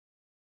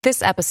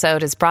This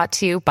episode is brought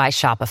to you by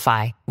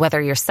Shopify.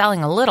 Whether you're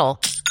selling a little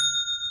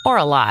or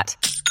a lot,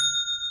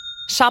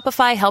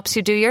 Shopify helps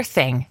you do your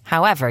thing,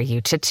 however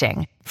you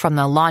cha-ching. From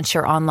the launch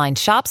your online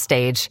shop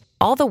stage,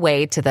 all the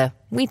way to the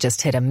we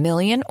just hit 1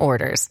 million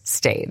orders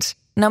stage.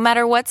 No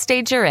matter what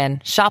stage you're in,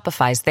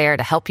 Shopify's there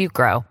to help you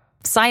grow.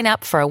 Sign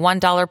up for a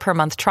 $1 per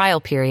month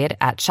trial period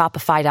at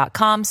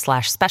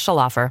shopify.com/special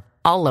offer,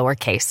 all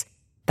lowercase.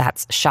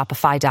 That's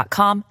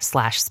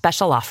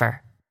shopify.com/special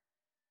offer.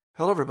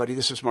 Hello, everybody.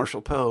 This is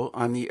Marshall Poe.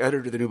 I'm the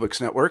editor of the New Books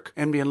Network.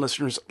 NBN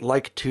listeners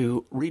like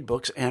to read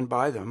books and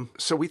buy them.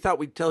 So we thought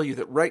we'd tell you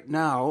that right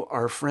now,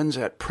 our friends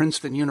at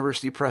Princeton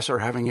University Press are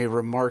having a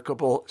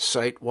remarkable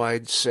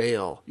site-wide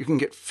sale. You can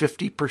get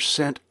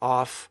 50%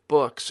 off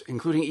books,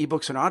 including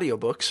ebooks and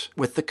audiobooks,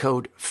 with the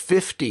code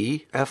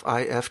 50,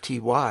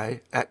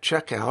 F-I-F-T-Y, at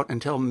checkout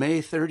until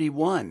May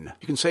 31.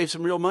 You can save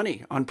some real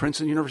money on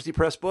Princeton University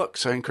Press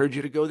books. I encourage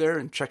you to go there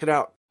and check it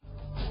out.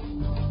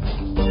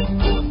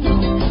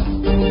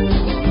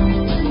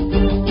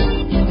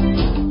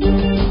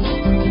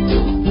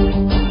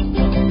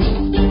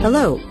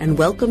 Hello, and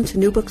welcome to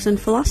New Books and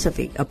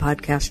Philosophy, a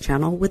podcast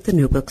channel with the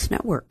New Books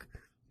Network.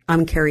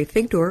 I'm Carrie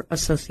Figdor,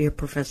 Associate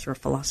Professor of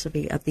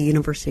Philosophy at the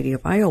University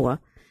of Iowa,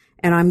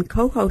 and I'm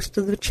co-host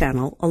of the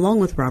channel along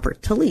with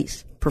Robert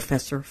Talisse,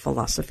 Professor of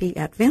Philosophy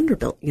at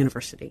Vanderbilt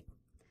University.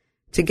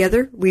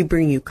 Together, we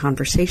bring you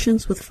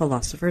conversations with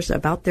philosophers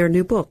about their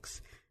new books,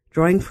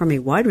 drawing from a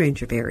wide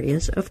range of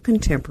areas of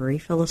contemporary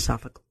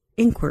philosophical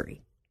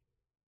inquiry.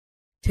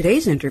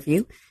 Today's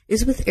interview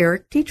is with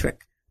Eric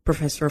Dietrich,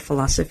 Professor of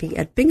Philosophy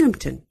at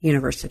Binghamton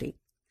University.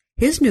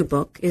 His new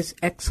book is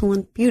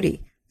Excellent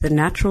Beauty, The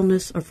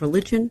Naturalness of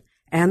Religion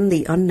and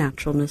the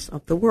Unnaturalness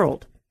of the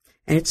World,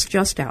 and it's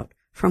just out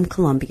from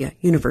Columbia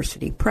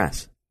University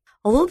Press.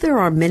 Although there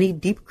are many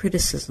deep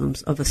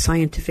criticisms of a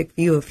scientific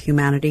view of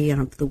humanity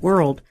and of the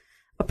world,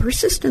 a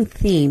persistent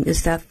theme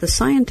is that the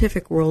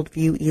scientific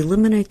worldview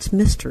eliminates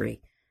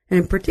mystery, and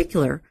in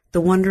particular,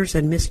 the wonders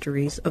and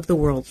mysteries of the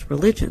world's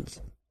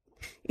religions.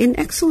 In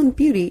Excellent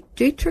Beauty,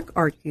 Dietrich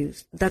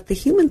argues that the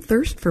human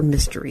thirst for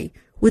mystery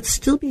would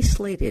still be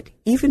slated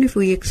even if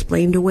we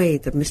explained away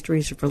the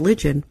mysteries of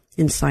religion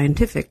in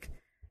scientific,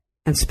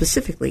 and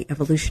specifically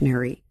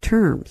evolutionary,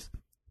 terms.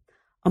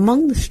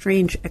 Among the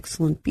strange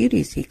excellent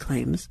beauties, he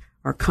claims,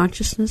 are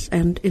consciousness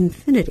and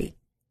infinity.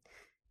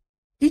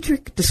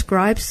 Dietrich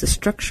describes the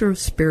structure of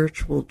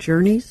spiritual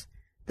journeys,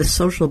 the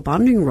social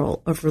bonding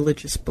role of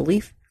religious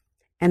belief,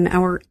 and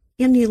our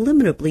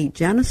inelimitably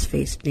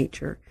Janus-faced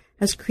nature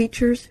as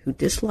creatures who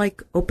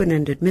dislike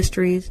open-ended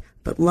mysteries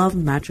but love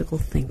magical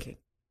thinking.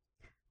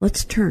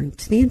 Let's turn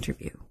to the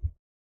interview.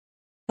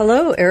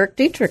 Hello, Eric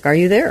Dietrich. Are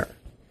you there?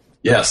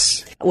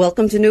 Yes.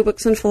 Welcome to New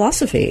Books and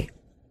Philosophy.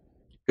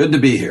 Good to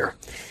be here.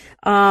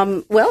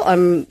 Well,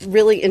 I'm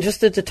really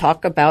interested to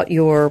talk about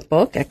your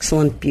book,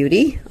 Excellent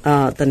Beauty,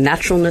 The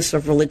Naturalness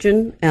of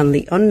Religion and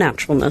the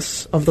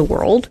Unnaturalness of the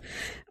World.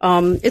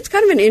 It's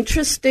kind of an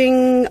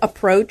interesting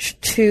approach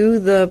to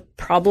the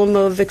problem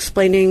of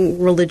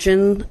explaining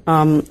religion,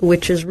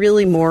 which is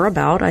really more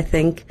about, I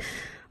think,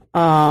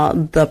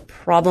 the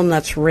problem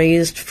that's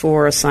raised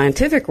for a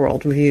scientific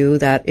worldview,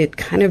 that it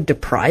kind of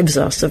deprives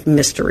us of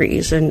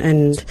mysteries,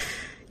 and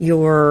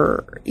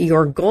your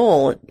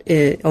goal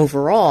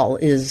overall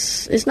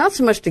is not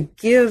so much to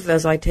give,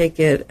 as I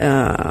take it,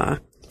 an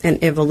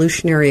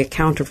evolutionary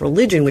account of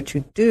religion, which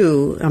you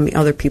do. I mean,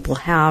 other people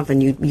have,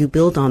 and you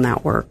build on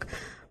that work.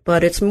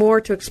 But it's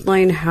more to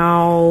explain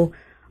how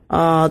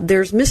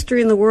there's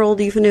mystery in the world,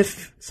 even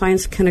if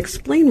science can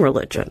explain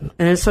religion.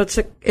 And so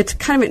it's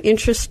kind of an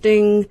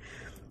interesting,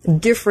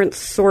 different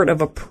sort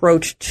of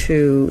approach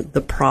to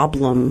the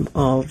problem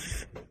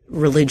of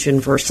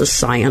religion versus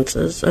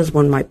sciences, as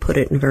one might put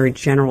it in very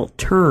general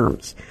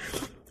terms.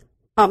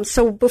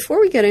 So before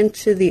we get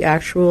into the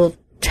actual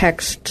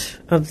text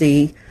of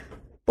the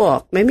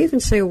book, maybe you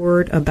can say a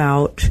word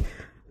about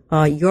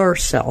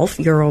yourself,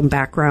 your own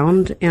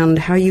background, and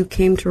how you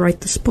came to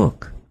write this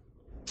book.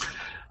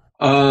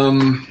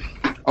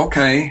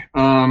 Okay.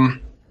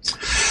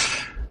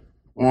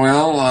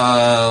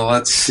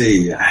 Let's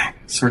see. I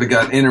sort of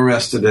got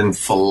interested in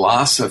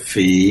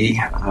philosophy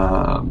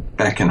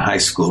back in high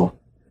school,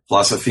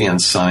 philosophy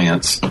and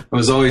science. I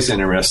was always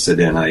interested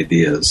in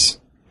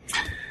ideas.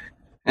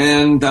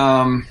 And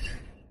the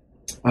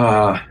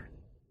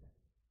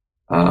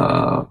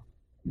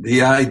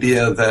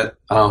idea that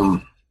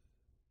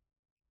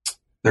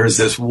there's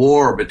this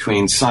war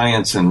between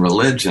science and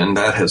religion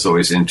that has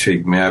always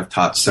intrigued me. I've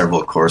taught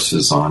several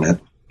courses on it.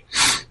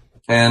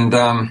 And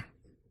so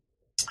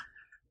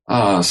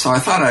I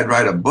thought I'd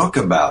write a book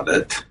about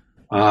it.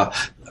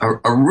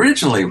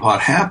 Originally, what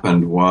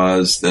happened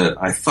was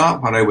that I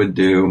thought what I would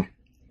do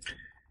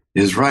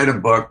is write a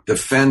book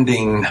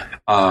defending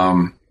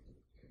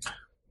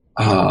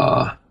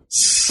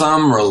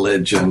some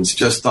religions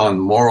just on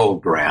moral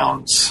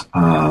grounds.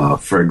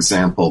 For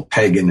example,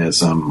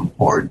 paganism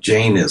or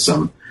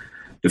Jainism,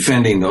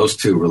 defending those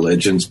two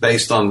religions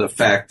based on the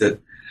fact that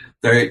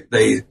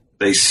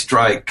they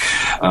strike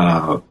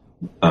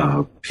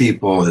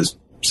people as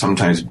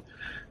sometimes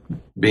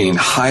being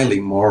highly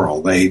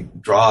moral. They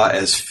draw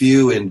as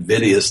few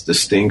invidious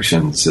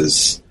distinctions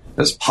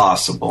as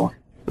possible.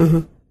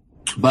 Mm-hmm.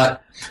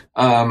 But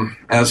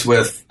as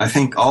with, I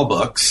think, all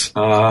books,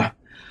 the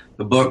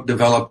book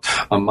developed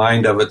a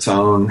mind of its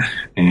own,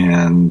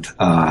 and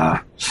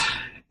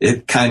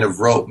it kind of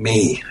wrote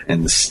me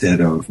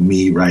instead of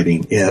me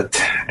writing it.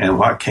 And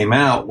what came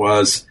out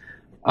was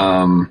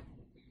that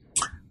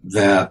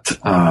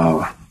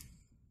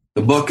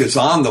the book is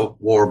on the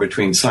war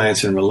between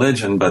science and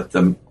religion, but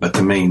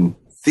the main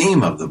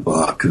theme of the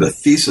book, the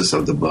thesis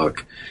of the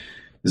book,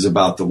 is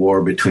about the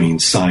war between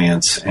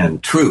science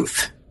and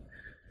truth.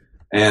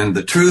 And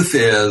the truth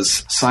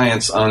is,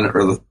 science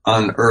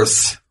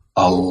unearths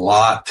a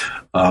lot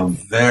of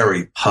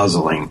very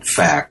puzzling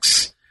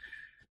facts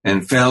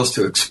and fails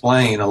to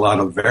explain a lot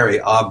of very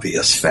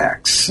obvious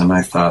facts. And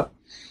I thought,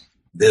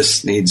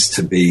 this needs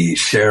to be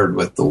shared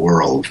with the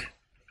world.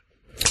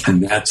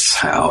 And that's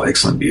how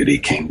Excellent Beauty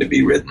came to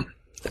be written.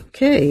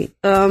 Okay.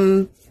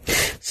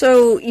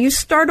 So you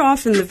start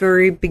off in the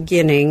very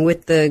beginning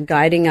with the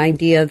guiding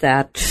idea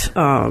that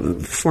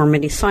for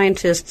many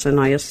scientists, and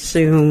I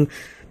assume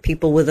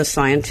people with a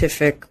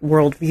scientific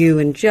worldview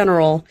in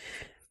general,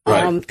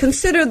 right,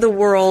 consider the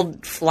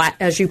world flat,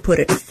 as you put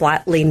it,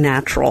 flatly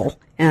natural.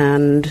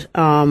 And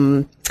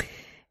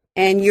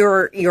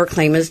your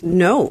claim is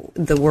no,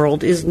 the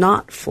world is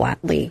not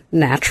flatly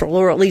natural,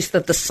 or at least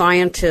that the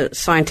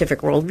scientific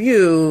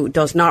worldview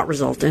does not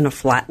result in a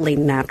flatly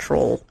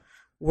natural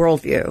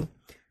worldview.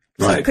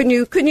 Right.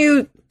 So can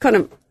you kind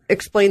of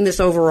explain this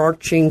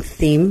overarching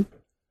theme?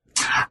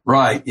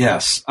 Right.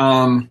 Yes.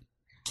 Well,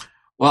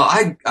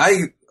 I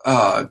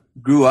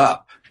grew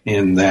up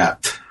in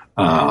that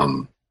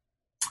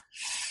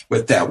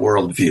with that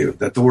worldview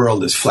that the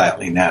world is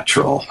flatly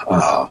natural.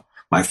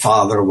 My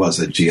father was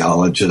a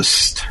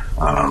geologist.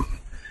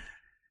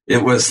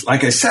 It was,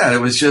 like I said,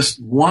 it was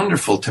just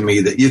wonderful to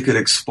me that you could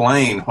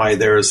explain why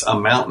there's a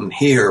mountain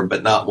here,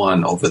 but not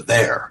one over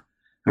there.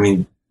 I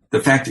mean, the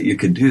fact that you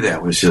could do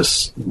that was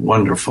just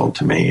wonderful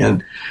to me.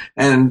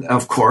 And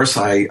of course,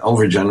 I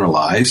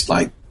overgeneralized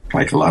like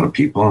a lot of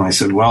people. And I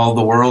said, well,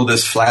 the world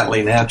is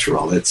flatly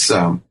natural. It's,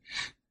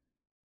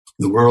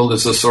 the world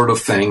is a sort of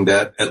thing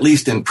that, at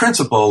least in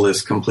principle,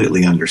 is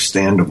completely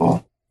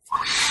understandable.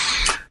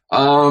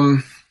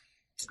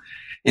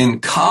 In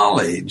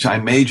college, I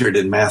majored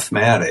in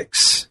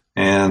mathematics,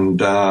 and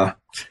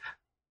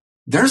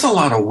there's a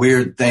lot of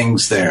weird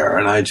things there,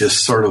 and I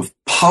just sort of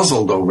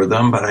puzzled over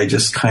them, but I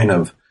just kind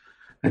of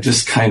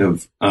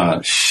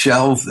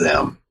shelved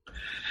them.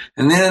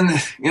 And then,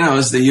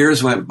 as the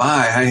years went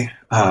by,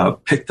 I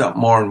picked up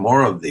more and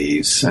more of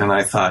these, and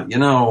I thought,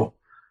 the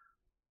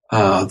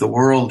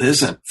world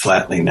isn't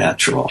flatly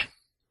natural.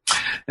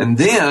 And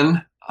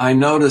then I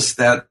noticed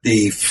that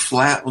the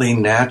flatly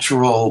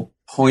natural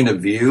point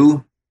of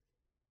view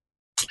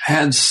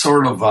had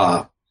sort of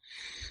a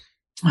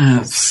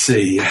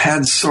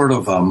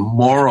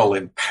moral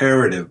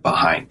imperative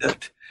behind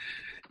it.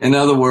 In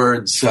other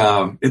words,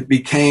 it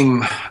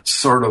became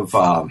sort of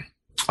a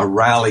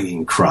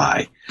rallying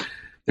cry.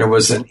 There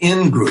was an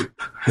in-group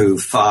who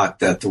thought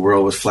that the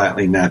world was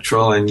flatly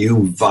natural, and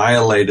you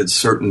violated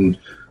certain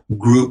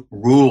group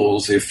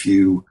rules if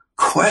you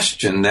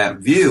question that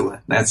view.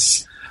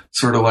 That's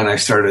sort of when I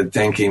started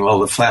thinking, well,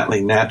 the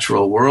flatly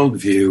natural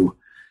worldview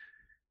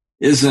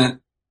is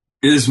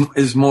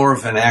more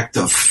of an act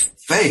of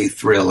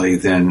faith, really,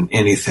 than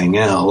anything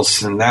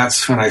else. And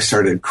that's when I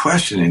started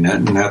questioning it.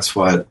 And that's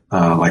what,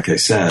 like I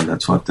said,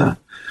 that's what the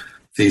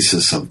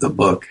thesis of the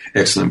book,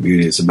 Excellent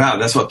Beauty, is about.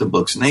 That's what the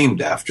book's named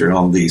after,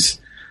 all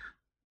these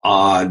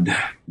odd,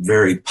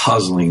 very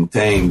puzzling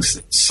things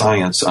that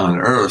science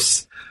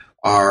unearths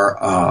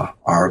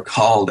are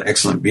called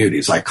excellent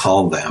beauties. I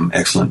call them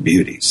excellent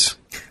beauties.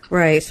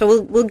 Right.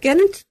 So we'll get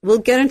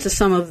into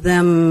some of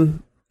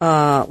them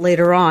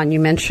later on. You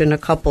mentioned a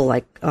couple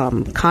like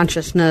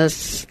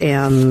consciousness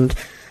and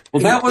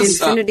that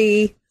was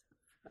infinity.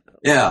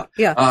 Yeah.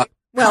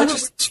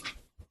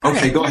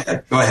 Okay, go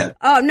ahead.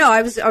 Oh no,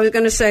 I was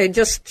going to say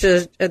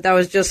that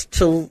was just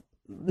to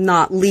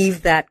not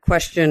leave that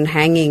question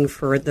hanging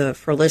for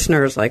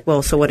listeners. Like,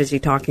 well, so what is he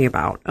talking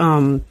about?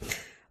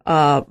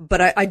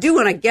 But I do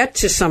want to get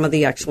to some of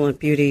the excellent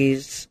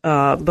beauties.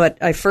 But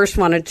I first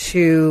wanted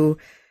to,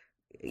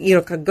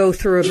 go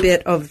through a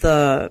bit of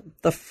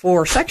the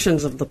 4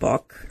 sections of the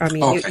book. I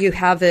mean, okay. you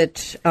have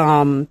it,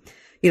 so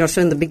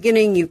in the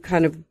beginning you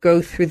kind of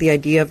go through the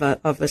idea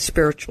of a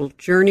spiritual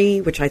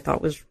journey, which I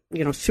thought was,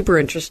 super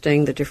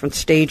interesting, the different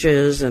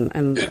stages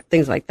and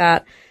things like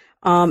that.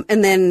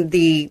 And then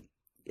the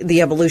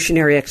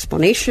evolutionary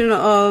explanation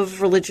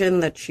of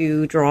religion that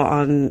you draw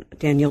on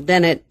Daniel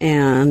Dennett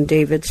and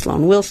David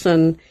Sloan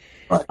Wilson.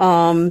 Right.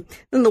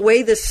 Then the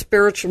way this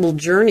spiritual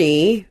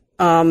journey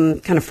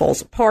kind of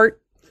falls apart.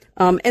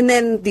 And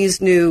then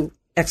these new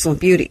excellent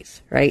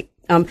beauties, right?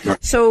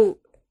 Right. So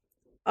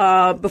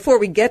before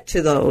we get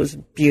to those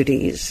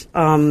beauties,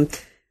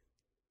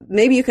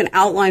 maybe you can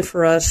outline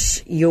for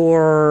us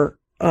your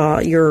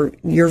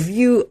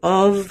view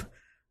of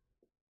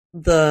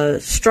the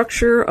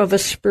structure of a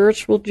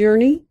spiritual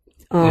journey,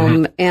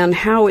 and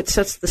how it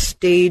sets the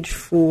stage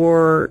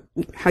for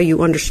how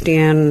you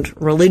understand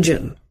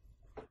religion.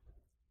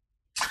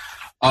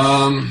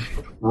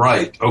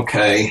 Right.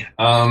 Okay.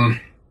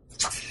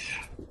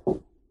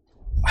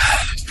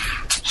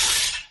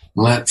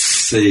 Let's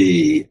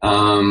see.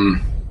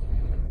 Let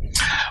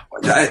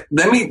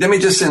me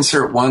just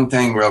insert one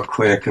thing real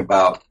quick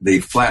about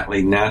the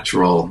flatly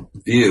natural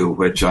view,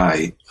 which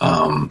I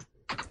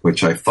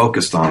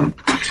focused on.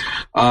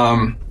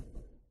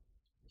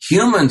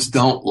 Humans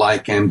don't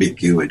like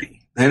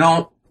ambiguity. They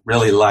don't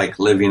really like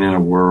living in a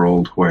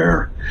world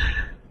where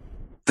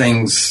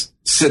things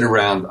sit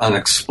around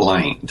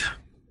unexplained.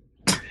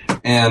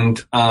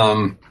 And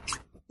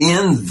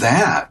in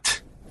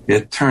that,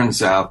 it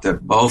turns out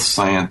that both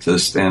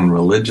scientists and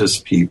religious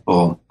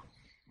people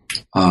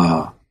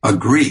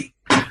agree.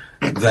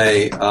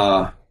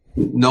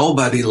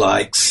 Nobody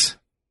likes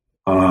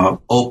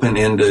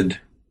open-ended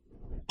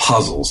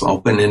puzzles,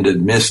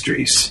 open-ended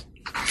mysteries.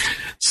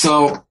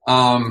 So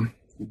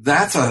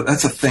that's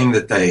a thing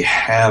that they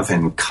have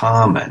in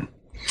common.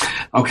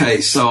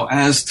 Okay, so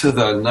as to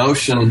the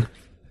notion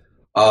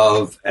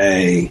of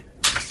a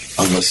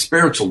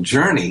spiritual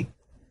journey,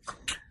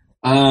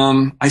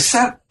 I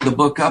set the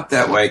book up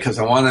that way because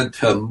I wanted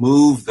to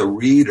move the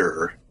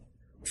reader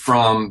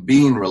from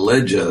being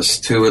religious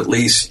to at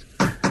least,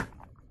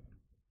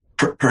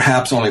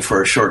 perhaps only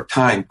for a short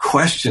time,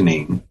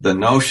 questioning the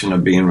notion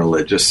of being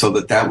religious, so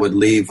that would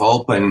leave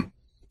open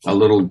a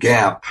little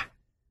gap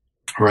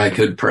where I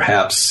could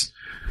perhaps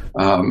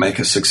make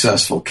a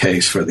successful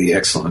case for the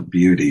excellent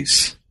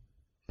beauties.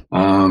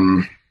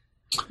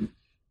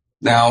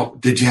 Now,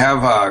 did you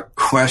have a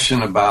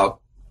question about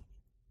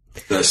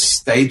the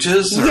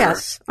stages? Or?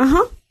 Yes.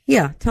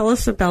 Yeah. Tell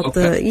us about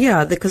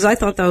because I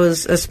thought that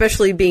was,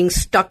 especially being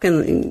stuck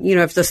in,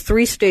 if this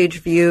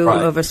 3-stage view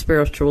of a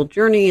spiritual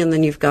journey, and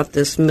then you've got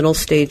this middle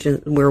stage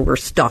where we're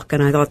stuck.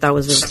 And I thought that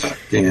was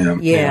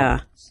yeah.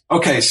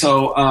 Okay.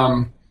 So,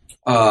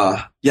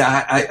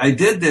 I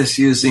did this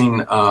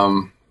using,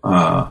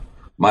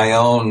 my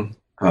own,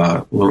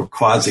 little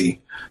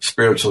quasi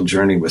spiritual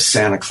journey with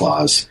Santa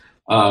Claus.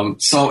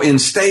 So in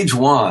stage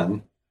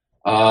 1,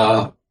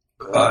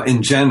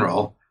 in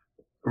general,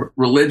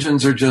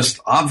 religions are just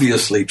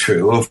obviously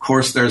true. Of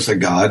course, there's a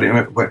God.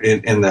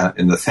 In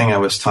the thing I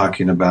was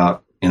talking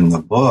about in the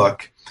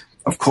book,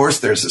 of course,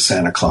 there's a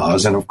Santa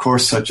Claus, and of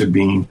course, such a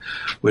being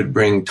would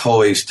bring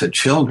toys to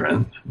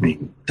children. I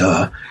mean,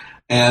 duh.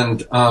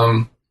 And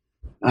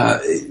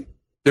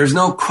there's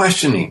no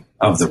questioning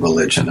of the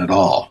religion at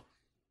all.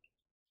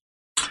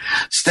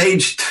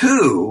 Stage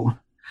 2,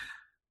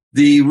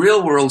 the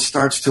real world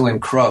starts to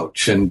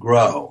encroach and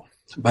grow,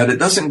 but it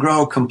doesn't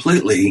grow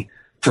completely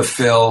to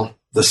fill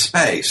the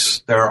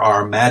space. There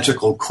are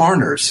magical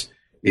corners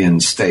in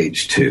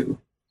stage 2.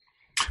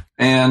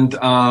 And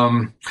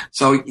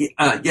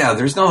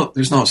there's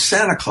no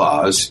Santa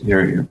Claus.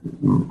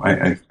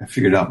 I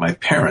figured out my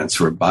parents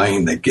were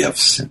buying the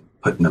gifts and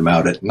putting them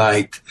out at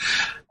night.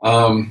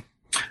 But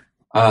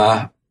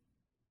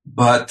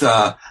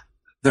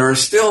there are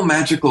still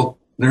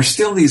there's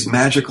still these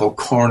magical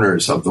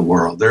corners of the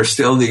world. There's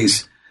still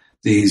these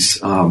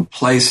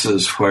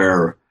places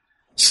where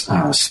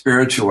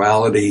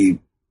spirituality,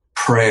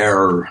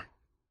 prayer,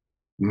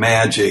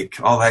 magic,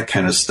 all that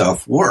kind of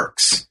stuff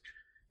works.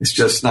 It's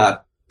just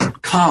not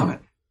common.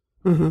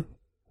 Mm-hmm.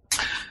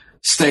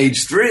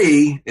 Stage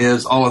 3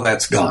 is all of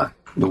that's gone.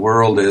 The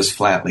world is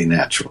flatly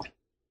natural.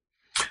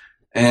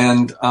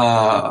 And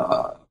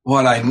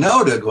what I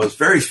noted was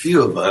very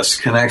few of us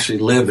can actually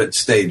live at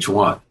stage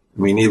 1. I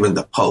mean, even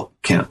the Pope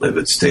can't live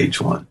at stage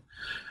 1.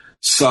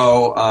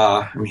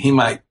 So, he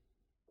might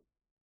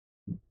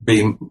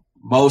be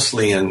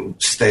mostly in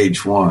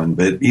stage 1,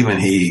 but even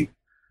he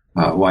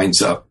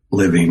winds up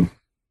living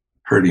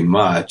pretty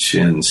much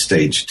in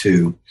stage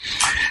 2.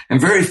 And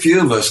very few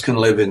of us can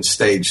live in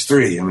stage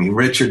 3. I mean,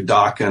 Richard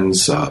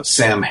Dawkins,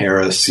 Sam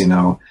Harris,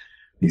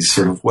 these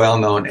sort of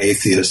well-known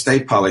atheists,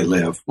 they probably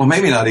live. Well,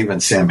 maybe not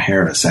even Sam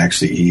Harris.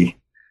 Actually, he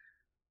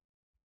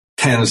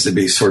tends to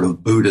be sort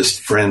of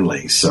Buddhist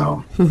friendly.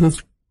 So,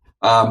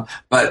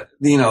 but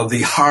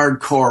the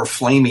hardcore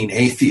flaming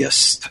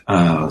atheist.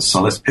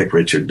 So let's pick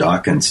Richard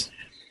Dawkins.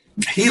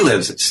 He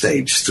lives at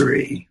stage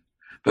 3,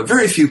 but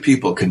very few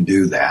people can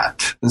do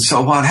that. And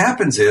so what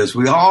happens is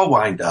we all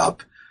wind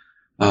up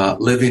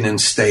living in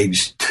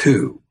stage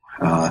 2,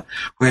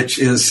 which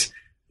is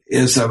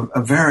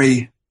a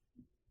very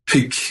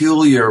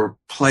peculiar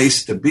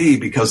place to be,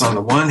 because on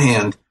the one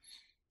hand,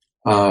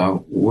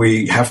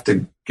 we have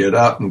to get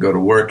up and go to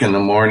work in the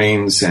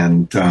mornings,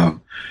 and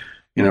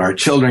our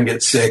children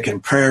get sick,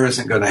 and prayer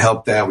isn't going to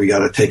help that. We got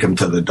to take them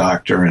to the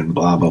doctor and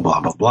blah, blah,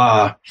 blah, blah,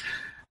 blah.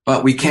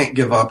 But we can't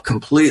give up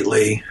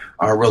completely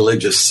our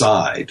religious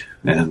side.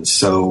 And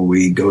so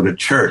we go to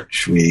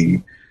church,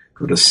 we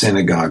go to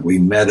synagogue, we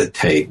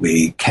meditate,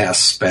 we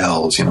cast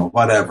spells,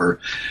 whatever.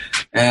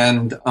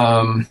 And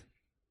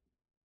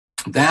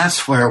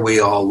that's where we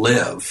all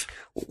live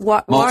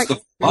most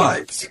of our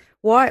lives.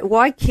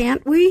 Why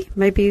can't we?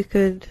 Maybe you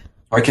could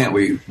Why can't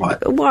we,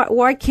 what?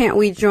 Why can't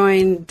we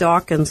join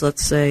Dawkins,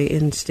 let's say,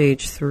 in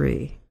stage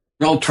 3?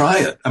 Well, try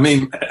it. I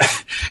mean,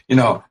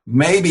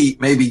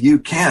 maybe you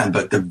can,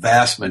 but the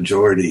vast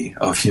majority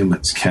of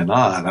humans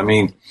cannot. I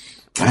mean,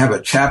 I have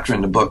a chapter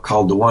in the book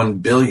called The 1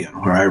 Billion,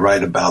 where I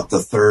write about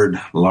the third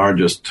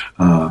largest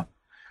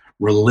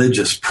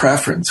religious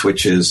preference,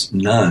 which is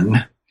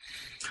none.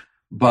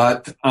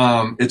 But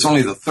it's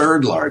only the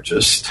third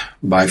largest.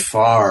 By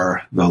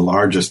far, the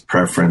largest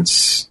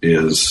preference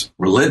is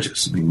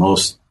religious. I mean,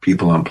 most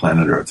people on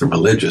planet Earth are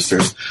religious.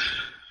 There's a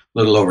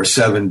little over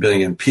 7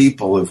 billion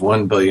people. If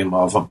 1 billion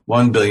of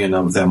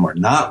them are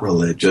not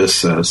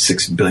religious,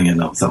 6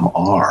 billion of them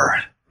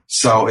are.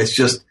 So it's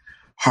just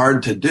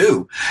hard to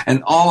do.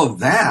 And all of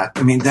that,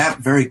 I mean, that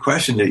very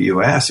question that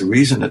you asked, the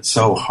reason it's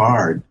so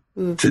hard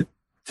to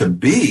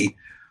be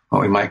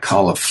what we might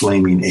call a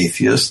flaming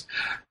atheist,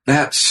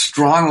 that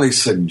strongly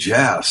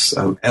suggests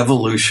an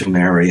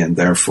evolutionary and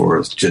therefore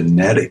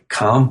genetic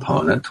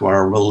component to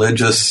our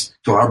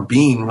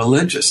being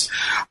religious.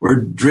 We're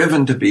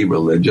driven to be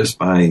religious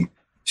by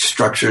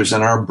structures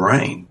in our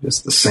brain,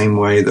 just the same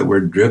way that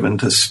we're driven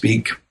to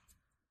speak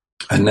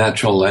a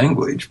natural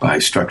language by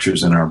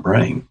structures in our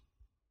brain.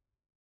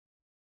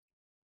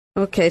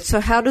 Okay, so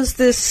how does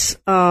this,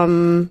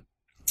 so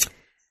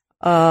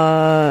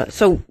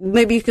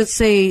maybe you could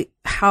say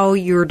how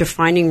you're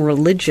defining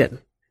religion,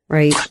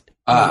 right?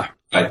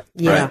 Right.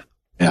 Yeah.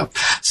 Yeah.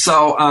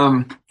 So,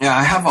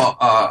 I have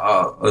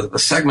a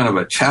segment of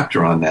a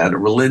chapter on that.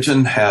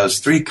 Religion has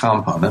 3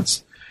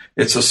 components.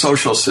 It's a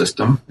social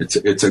system.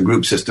 It's a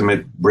group system.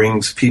 It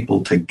brings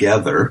people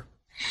together.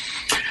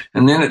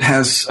 And then it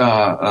has 2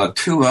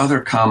 other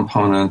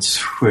components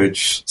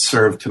which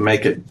serve to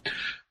make it.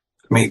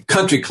 I mean,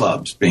 country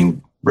clubs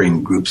bring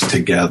groups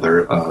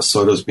together.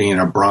 So does being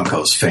a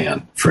Broncos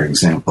fan, for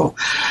example.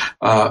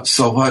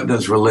 So what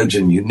does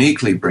religion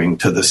uniquely bring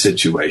to the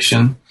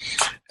situation?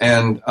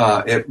 And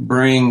it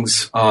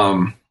brings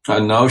a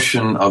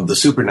notion of the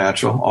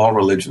supernatural. All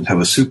religions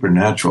have a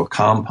supernatural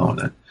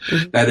component.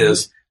 Mm-hmm. That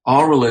is,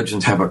 all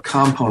religions have a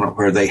component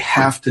where they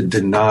have to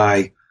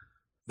deny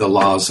the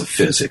laws of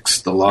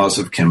physics, the laws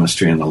of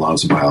chemistry, and the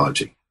laws of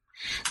biology.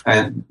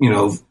 And,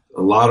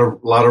 a lot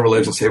of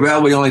religions say,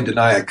 well, we only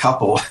deny a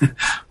couple.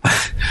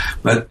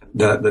 But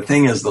the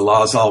thing is, the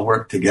laws all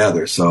work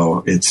together.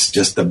 So it's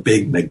just a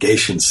big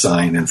negation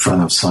sign in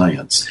front of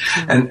science.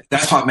 Mm-hmm. And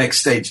that's what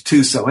makes stage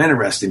 2 so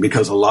interesting,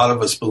 because a lot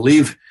of us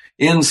believe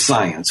in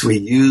science. We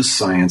use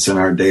science in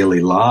our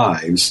daily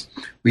lives.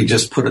 We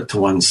just put it to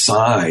one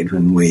side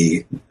when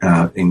we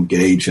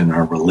engage in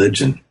our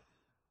religion.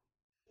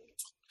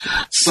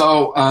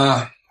 So,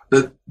 have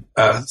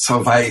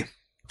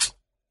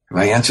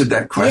I answered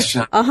that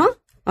question?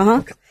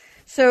 Yeah.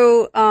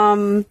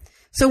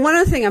 So one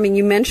other thing, I mean,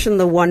 you mentioned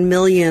the 1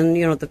 million,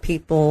 the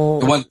people.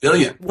 The 1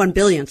 billion. 1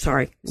 billion,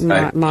 sorry.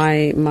 Right.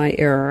 My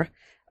error.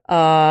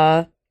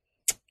 Of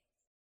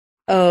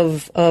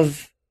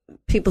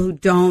people who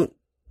don't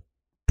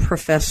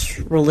profess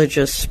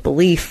religious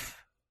belief.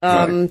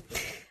 Right.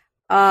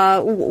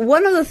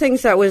 One of the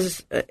things that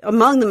was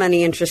among the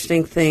many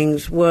interesting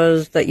things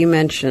was that you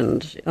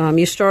mentioned,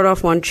 you start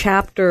off one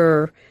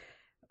chapter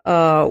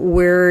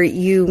where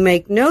you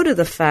make note of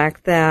the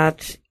fact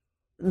that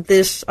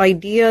this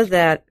idea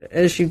that,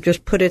 as you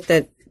just put it,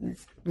 that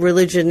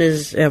religion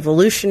is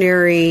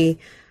evolutionary,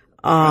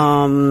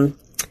 as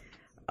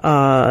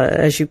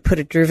you put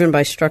it, driven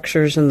by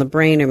structures in the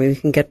brain. I mean, we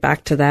can get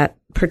back to that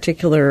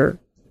particular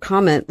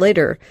comment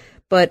later,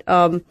 but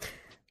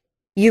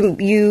you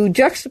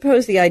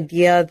juxtapose the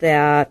idea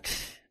that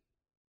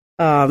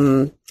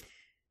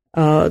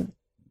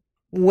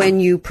when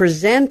you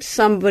present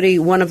somebody,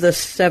 one of the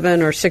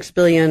 7 or 6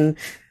 billion,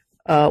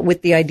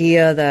 with the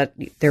idea that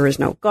there is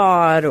no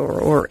God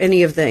or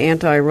any of the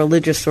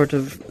anti-religious sort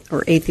of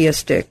or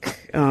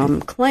atheistic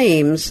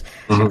claims,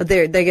 mm-hmm.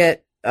 they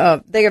get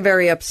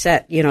very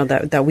upset,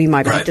 that we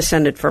might be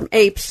descended from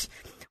apes,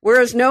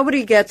 whereas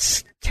nobody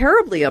gets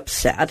terribly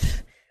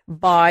upset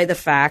by the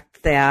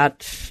fact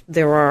that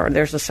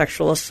there's a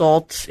sexual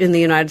assault in the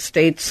United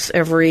States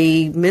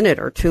every minute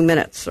or 2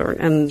 minutes,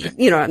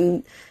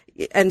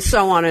 and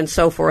so on and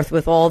so forth,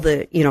 with all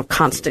the,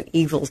 constant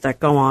evils that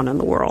go on in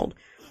the world.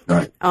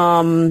 Right.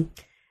 And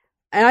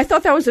I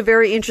thought that was a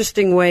very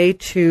interesting way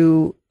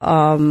to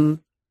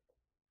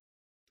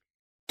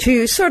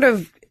sort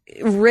of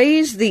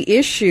raise the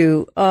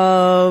issue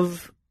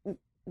of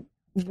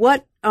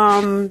what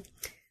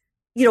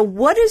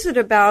is it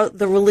about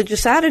the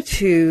religious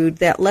attitude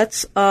that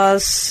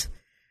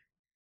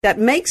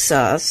makes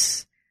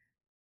us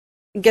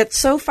get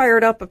so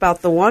fired up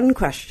about the one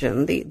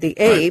question, the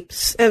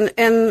apes,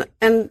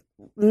 and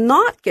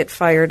not get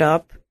fired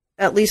up,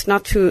 at least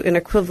not to an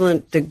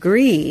equivalent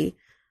degree,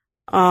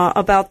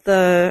 about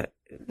the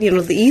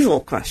evil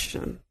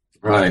question.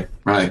 Right.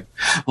 Well,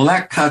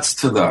 that cuts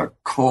to the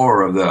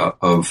core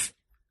of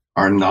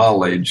our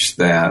knowledge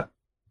that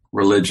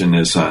religion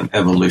is an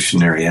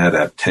evolutionary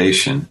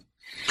adaptation.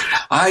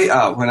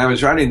 When I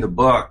was writing the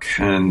book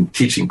and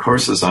teaching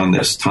courses on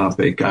this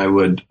topic, I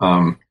would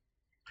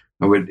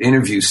I would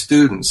interview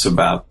students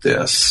about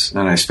this,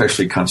 and I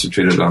especially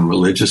concentrated on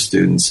religious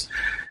students.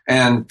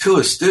 And to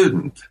a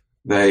student,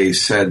 they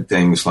said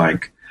things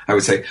like, I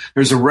would say,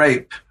 there's a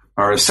rape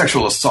or a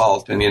sexual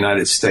assault in the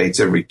United States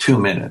every 2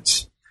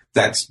 minutes.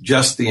 That's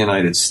just the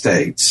United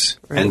States,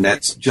 and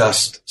that's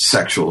just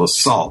sexual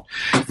assault.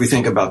 If we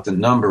think about the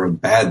number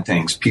of bad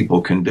things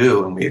people can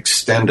do and we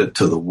extend it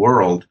to the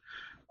world,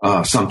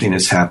 something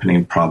is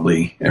happening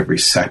probably every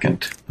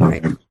second of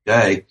every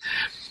day.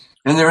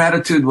 And their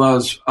attitude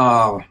was,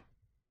 I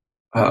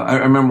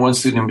remember one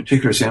student in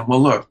particular saying,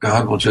 well, look,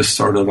 God will just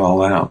sort it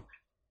all out.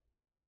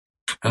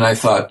 And I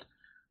thought,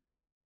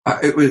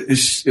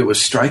 it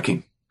was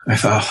striking. I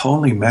thought,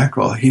 holy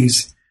mackerel,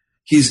 he's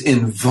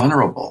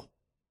invulnerable.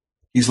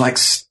 He's like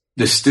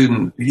the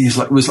student.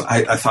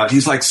 I thought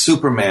he's like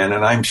Superman,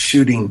 and I'm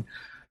shooting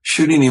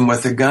him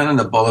with a gun, and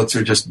the bullets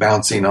are just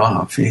bouncing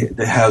off. It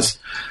has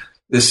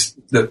this,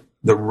 the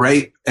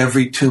rate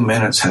every 2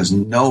 minutes has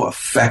no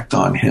effect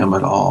on him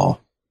at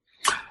all.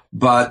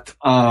 But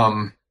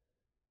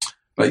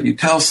you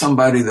tell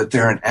somebody that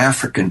they're an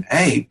African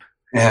ape,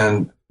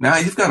 and now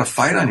you've got a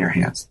fight on your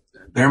hands.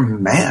 They're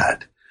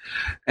mad.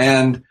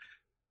 And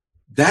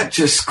that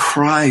just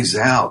cries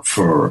out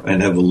for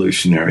an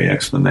evolutionary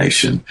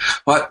explanation.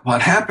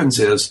 What happens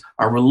is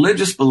our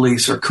religious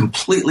beliefs are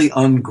completely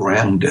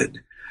ungrounded.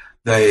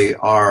 They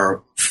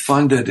are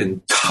funded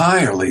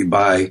entirely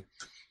by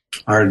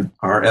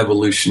our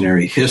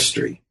evolutionary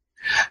history.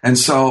 And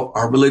so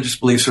our religious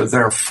beliefs are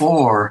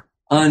therefore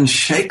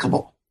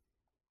unshakable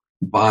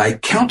by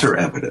counter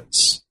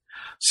evidence.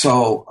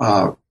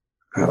 So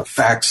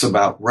facts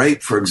about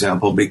rape, for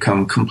example,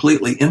 become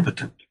completely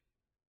impotent.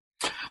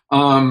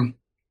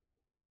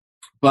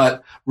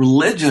 But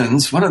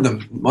religions, one of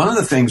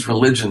the things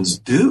religions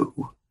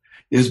do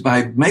is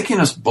by making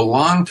us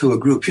belong to a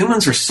group.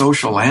 Humans are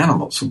social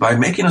animals. So by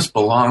making us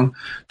belong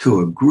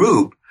to a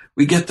group,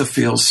 we get to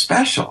feel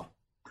special.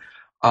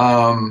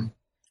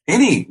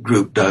 Any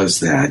group does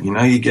that. You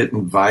know, you get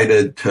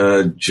invited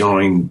to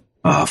join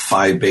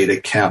Phi Beta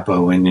Kappa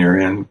when you're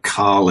in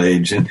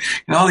college, and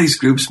all these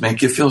groups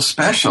make you feel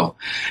special.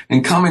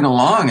 And coming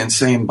along and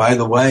saying, by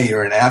the way,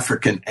 you're an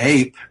African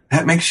ape,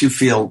 that makes you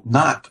feel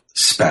not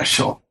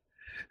special.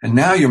 And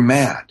now you're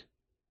mad.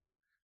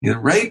 The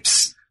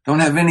rapes don't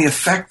have any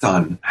effect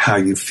on how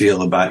you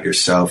feel about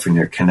yourself and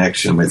your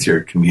connection with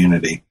your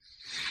community.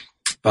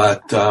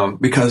 But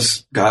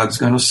because God's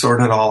going to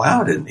sort it all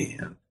out in the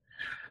end.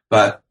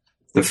 But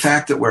the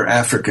fact that we're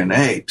African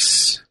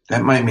apes,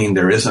 that might mean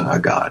there isn't a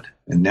God.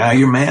 And now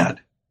you're mad.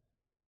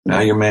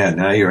 Now you're mad.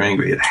 Now you're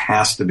angry. It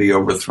has to be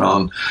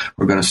overthrown.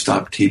 We're going to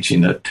stop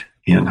teaching it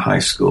in high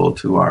school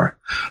to our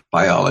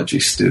biology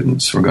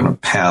students. We're going to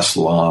pass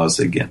laws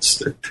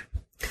against it.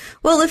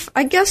 Well, if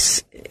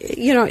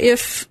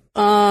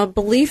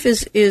belief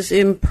is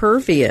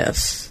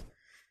impervious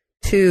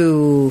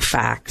to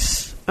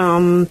facts,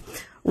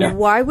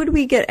 why would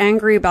we get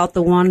angry about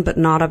the one but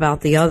not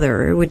about the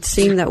other? It would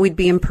seem that we'd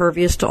be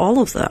impervious to all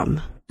of them.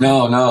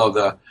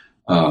 No,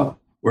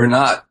 we're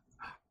not.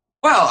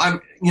 Well,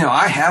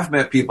 I have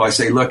met people. I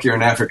say, look, you're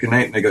an African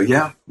ape. And they go,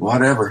 yeah,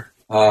 whatever.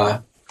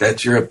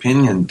 That's your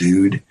opinion,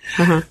 dude.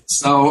 Uh-huh.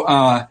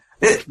 So,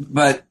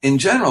 but in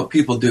general,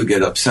 people do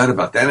get upset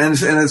about that. And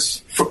it's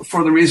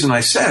for the reason I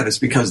said, it's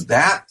because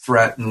that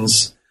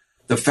threatens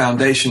the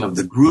foundation of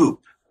the group.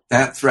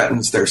 That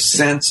threatens their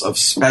sense of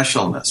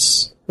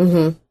specialness.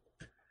 Mm-hmm.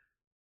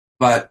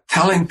 But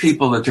telling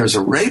people that there's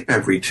a rape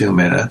every 2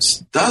 minutes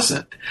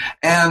doesn't.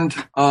 And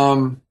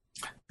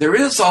there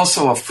is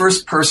also a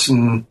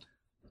first-person,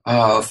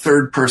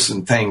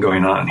 third-person thing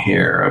going on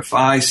here. If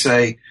I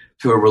say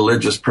to a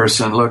religious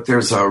person, look,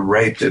 there's a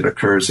rape that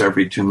occurs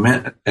every 2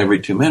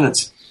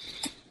 minutes,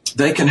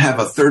 they can have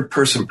a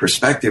third-person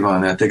perspective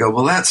on that. They go,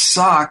 well, that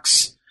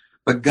sucks,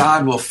 but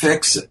God will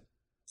fix it.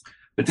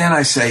 But then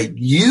I say,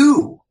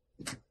 you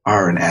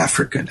are an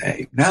African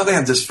ape. Now they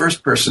have this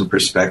first-person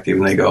perspective,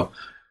 and they go,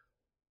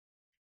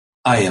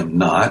 I am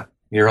not.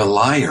 You're a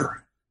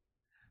liar.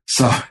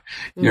 So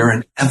you're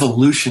an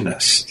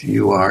evolutionist.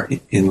 You are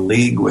in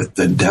league with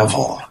the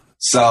devil.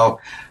 So,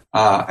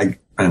 I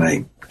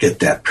get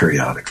that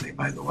periodically,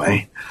 by the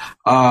way.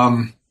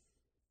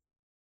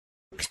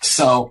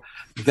 So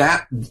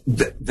that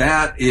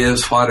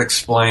is what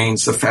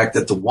explains the fact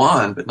that the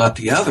one, but not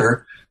the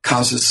other,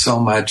 causes so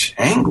much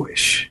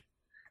anguish,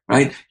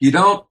 right? You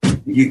go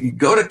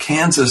to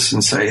Kansas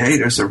and say, hey,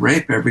 there's a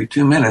rape every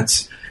 2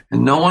 minutes,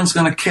 and no one's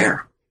going to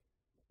care.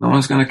 No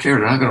one's going to care.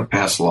 They're not going to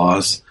pass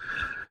laws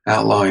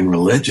outlawing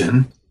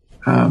religion.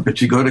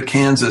 But you go to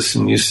Kansas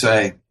and you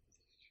say,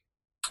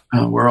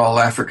 we're all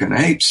African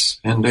apes,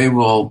 and they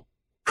will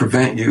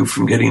prevent you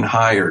from getting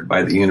hired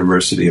by the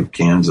University of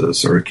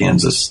Kansas or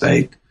Kansas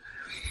State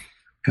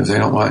because they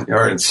don't want,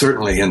 or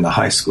certainly in the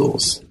high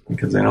schools,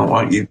 because they don't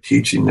want you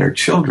teaching their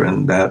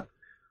children that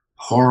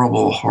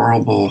horrible,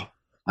 horrible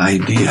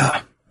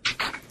idea.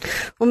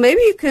 Well,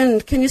 maybe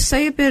can you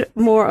say a bit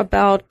more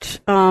about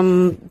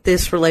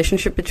this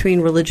relationship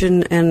between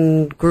religion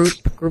and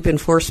group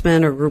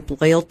enforcement or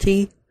group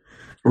loyalty?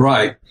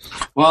 Right.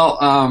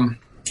 Well,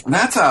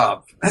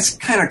 That's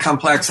kind of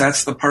complex.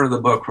 That's the part of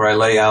the book where I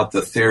lay out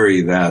the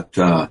theory that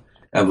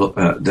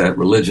that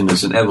religion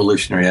is an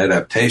evolutionary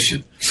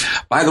adaptation.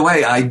 By the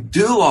way, I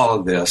do all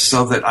of this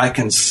so that I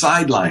can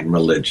sideline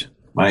religion.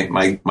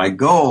 My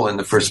goal in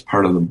the first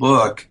parts of the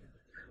book,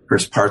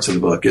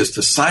 is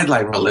to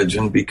sideline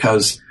religion,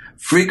 because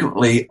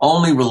frequently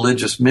only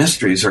religious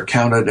mysteries are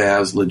counted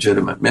as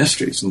legitimate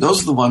mysteries. And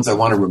those are the ones I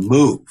want to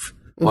remove.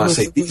 I want to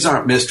say these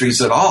aren't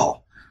mysteries at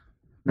all,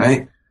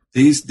 right?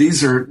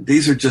 These are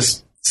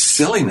just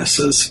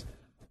sillinesses.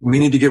 We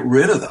need to get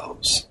rid of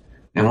those.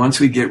 And once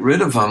we get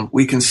rid of them,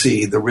 we can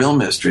see the real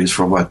mysteries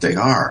for what they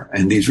are.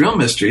 And these real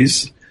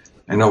mysteries,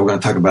 I know we're going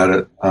to talk about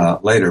it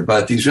later,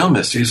 but these real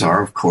mysteries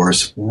are, of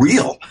course,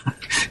 real.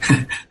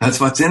 That's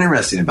what's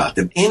interesting about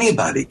them.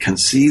 Anybody can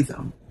see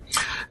them.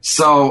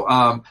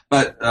 So,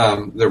 but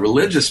the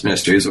religious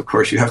mysteries, of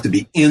course, you have to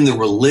be in the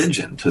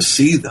religion to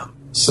see them.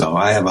 So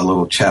I have a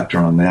little chapter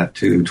on that,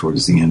 too,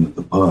 towards the end of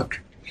the book.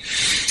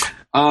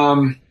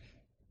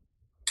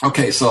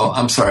 Okay, so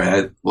I'm sorry,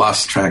 I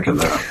lost track of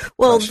that.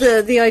 Well,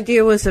 the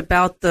idea was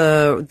about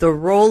the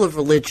role of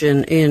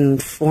religion in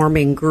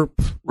forming group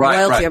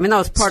loyalty. Right. I mean, that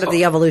was part of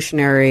the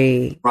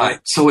evolutionary.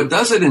 Right. So it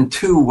does it in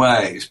two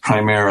ways,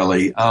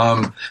 primarily.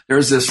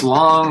 There's this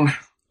long,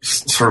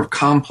 sort of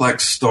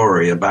complex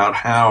story about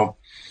how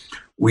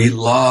we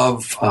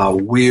love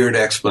weird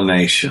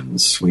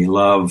explanations. We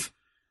love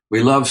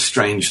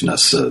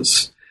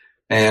strangenesses.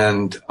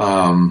 And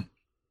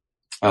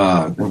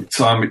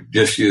so I'm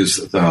just use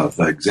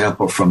the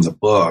example from the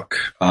book.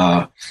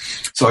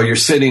 So you're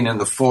sitting in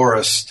the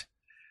forest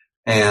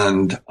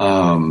and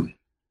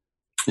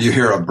you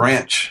hear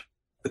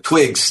a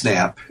twig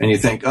snap, and you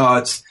think, oh,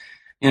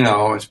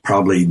 it's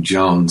probably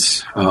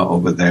Jones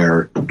over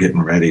there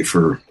getting ready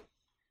for,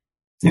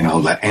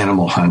 the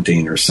animal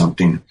hunting or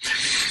something.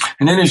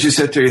 And then as you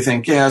sit there, you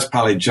think, yeah, it's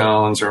probably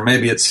Jones, or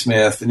maybe it's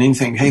Smith. And then you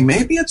think, hey,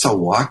 maybe it's a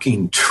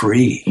walking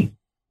tree.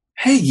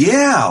 Hey,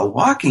 yeah, a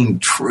walking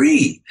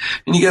tree.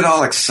 And you get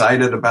all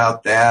excited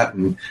about that.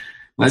 And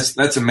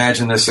let's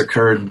imagine this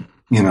occurred,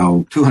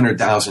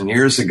 200,000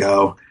 years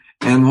ago.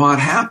 And what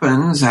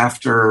happens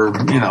after,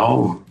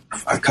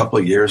 a couple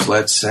of years,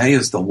 let's say,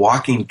 is the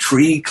walking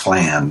tree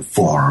clan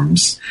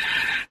forms.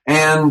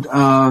 And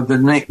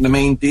the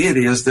main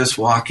deity is this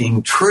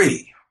walking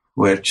tree,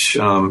 which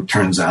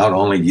turns out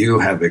only you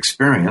have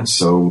experienced.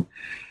 So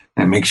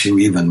that makes you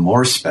even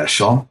more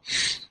special.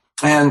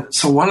 And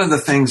so one of the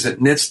things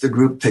that knits the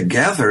group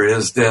together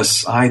is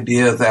this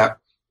idea that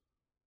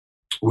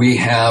we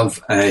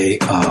have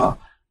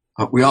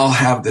we all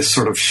have this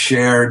sort of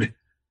shared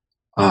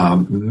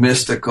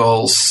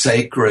mystical,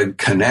 sacred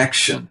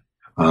connection.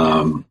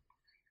 I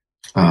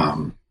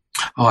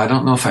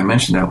don't know if I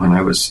mentioned that when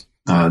I was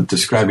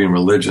describing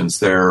religions.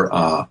 They're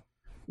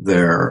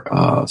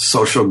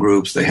social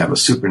groups. They have a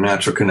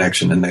supernatural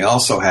connection, and they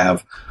also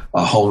have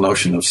a whole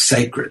notion of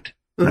sacred.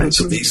 Right?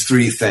 So these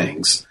three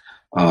things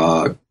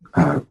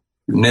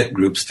knit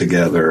groups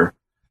together,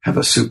 have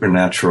a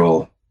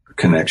supernatural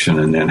connection,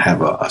 and then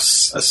have a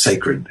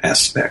sacred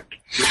aspect.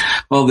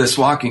 Well, this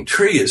walking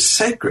tree is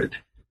sacred.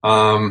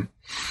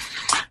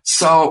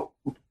 So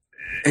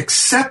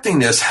accepting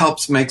this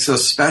makes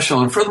us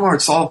special. And furthermore,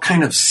 it's all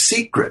kind of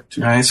secret,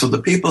 right? So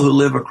the people who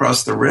live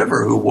across the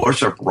river who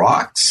worship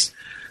rocks,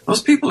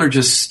 those people are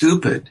just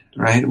stupid,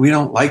 right? We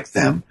don't like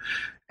them.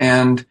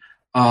 And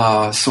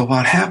so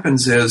what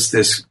happens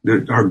is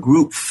our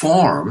group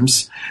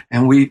forms,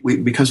 and we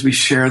because we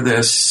share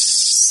this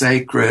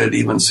sacred,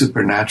 even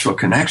supernatural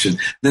connection.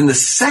 Then the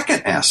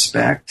second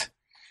aspect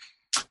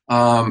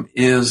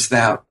is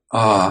that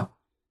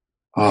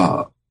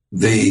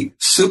the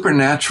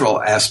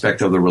supernatural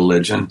aspect of the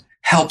religion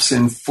helps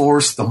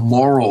enforce the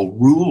moral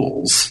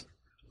rules,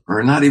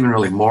 or not even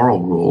really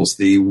moral rules,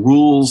 the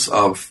rules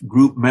of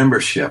group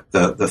membership,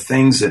 the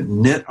things that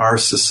knit our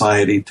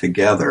society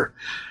together.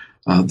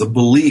 The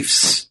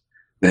beliefs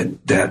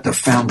that the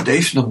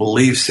foundational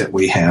beliefs that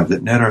we have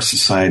that knit our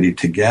society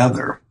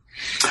together,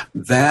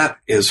 that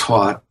is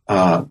what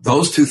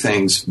those two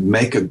things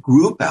make a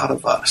group out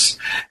of us.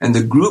 And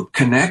the group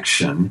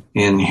connection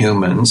in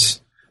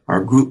humans,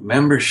 our group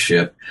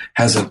membership,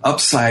 has an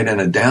upside and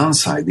a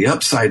downside. The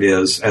upside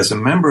is, as a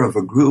member of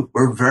a group,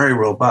 we're very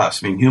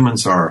robust. I mean,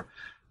 humans are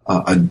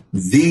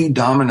the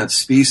dominant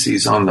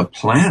species on the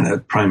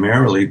planet,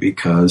 primarily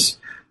because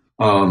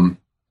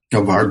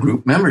of our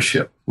group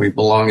membership. We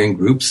belong in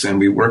groups and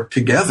we work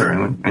together.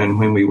 And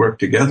when we work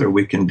together,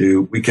 we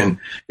can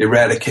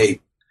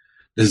eradicate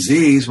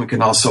disease. We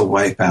can also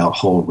wipe out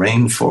whole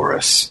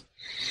rainforests.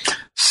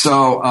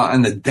 So,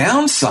 and the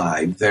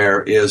downside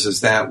there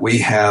is that we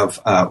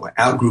have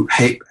outgroup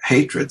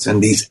hatreds,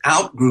 and these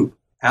outgroup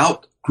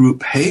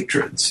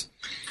hatreds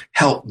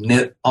help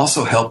knit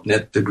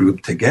the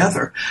group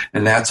together.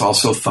 And that's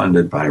also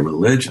funded by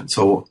religion.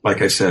 So,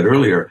 like I said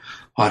earlier,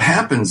 what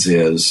happens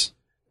is,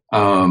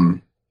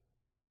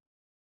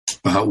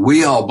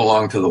 we all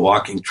belong to the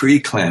Walking Tree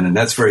clan, and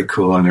that's very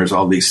cool. And there's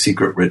all these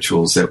secret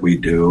rituals that we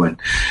do, and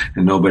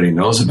nobody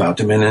knows about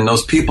them. And then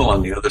those people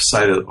on the other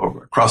side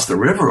across the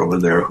river over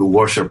there who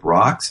worship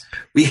rocks,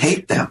 we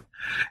hate them.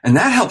 And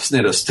that helps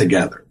knit us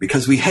together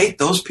because we hate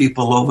those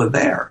people over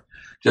there.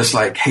 Just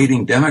like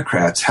hating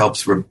Democrats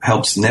helps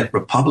knit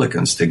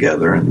Republicans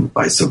together and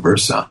vice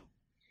versa.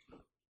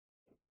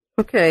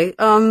 Okay.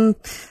 I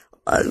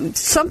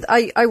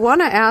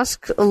want to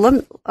ask,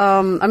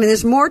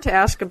 there's more to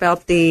ask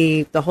about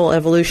the whole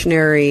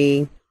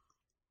evolutionary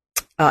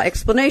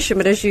explanation,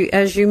 but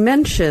as you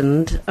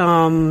mentioned,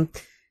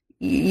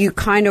 you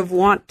kind of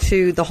want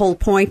to, the whole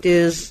point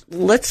is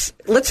let's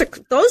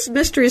those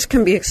mysteries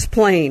can be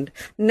explained.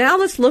 Now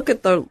let's look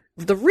at the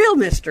real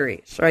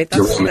mysteries, right?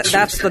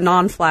 That's the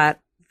non-flat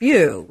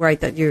view, right,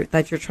 that you're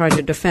trying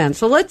to defend.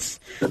 So let's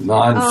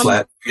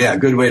non-flat,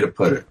 good way to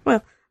put it.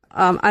 Well,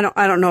 I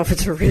don't know if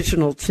it's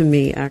original to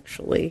me,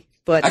 actually.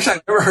 But actually,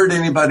 I've never heard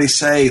anybody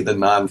say the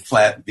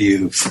non-flat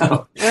view.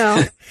 So.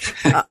 Well,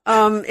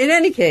 in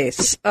any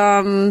case,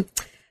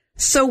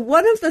 so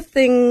one of the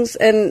things,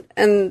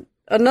 and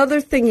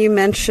another thing you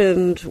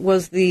mentioned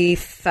was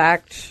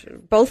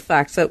both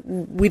facts that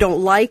we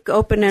don't like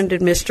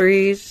open-ended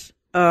mysteries.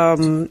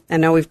 And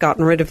now we've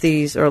gotten rid of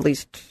these, or at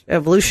least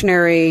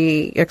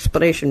evolutionary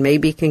explanation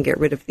maybe can get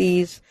rid of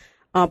these.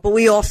 But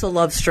we also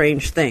love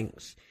strange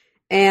things.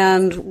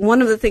 And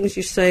one of the things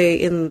you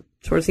say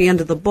towards the end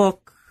of the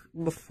book,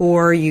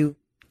 before you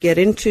get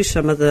into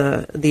some of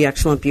the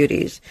excellent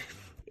beauties,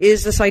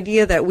 is this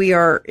idea that we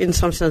are, in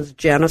some sense,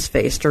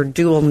 Janus-faced or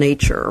dual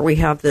nature. We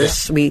have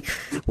this, we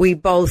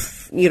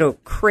both,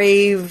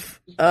 crave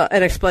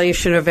an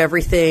explanation of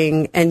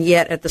everything, and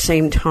yet at the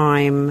same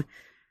time,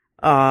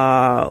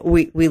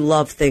 we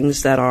love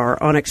things that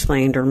are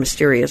unexplained or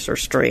mysterious or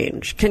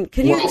strange. Can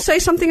you say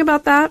something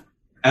about that?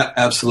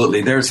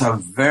 Absolutely. There's a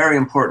very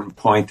important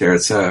point there.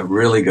 It's a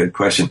really good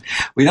question.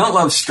 We don't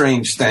love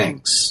strange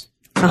things.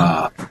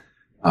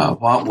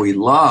 What we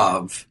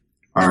love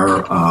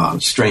are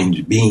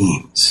strange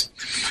beings.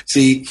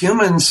 See,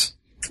 humans,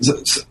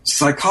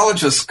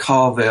 psychologists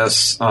call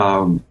this,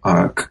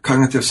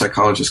 cognitive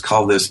psychologists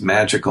call this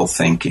magical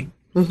thinking.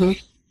 Mm-hmm.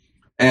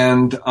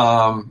 And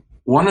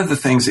one of the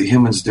things that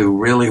humans do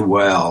really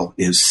well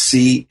is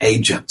see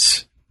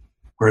agents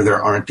where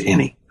there aren't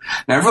any.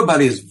 Now,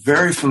 everybody is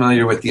very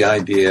familiar with the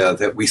idea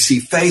that we see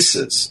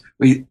faces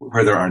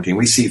where there aren't any.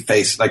 We see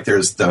faces, like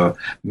there's the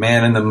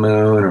man in the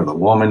moon or the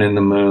woman in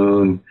the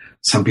moon.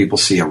 Some people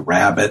see a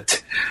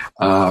rabbit.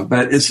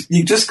 But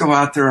you just go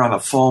out there on a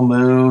full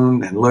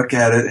moon and look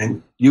at it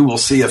and you will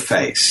see a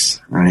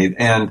face, right?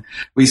 And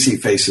we see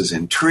faces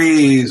in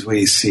trees.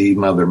 We see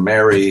Mother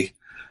Mary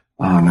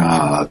on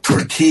a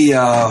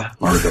tortilla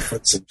or the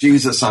foot of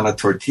Jesus on a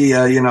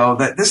tortilla.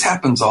 That this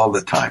happens all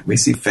the time. We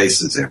see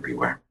faces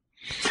everywhere.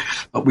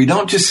 But we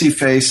don't just see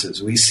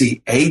faces, we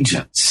see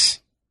agents.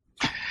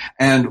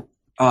 And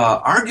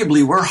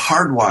arguably, we're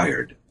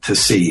hardwired to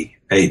see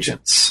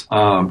agents,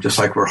 just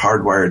like we're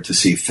hardwired to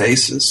see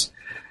faces.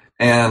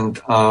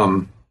 And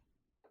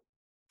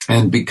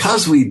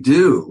because we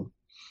do,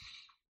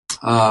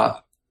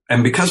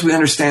 and because we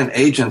understand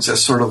agents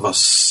as sort of a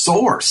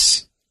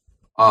source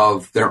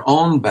of their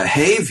own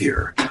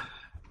behavior,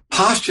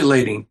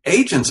 postulating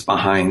agents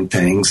behind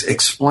things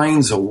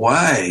explains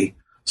away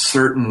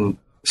certain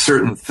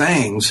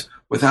things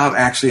without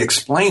actually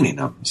explaining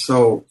them.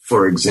 So,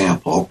 for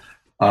example,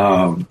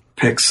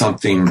 pick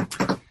something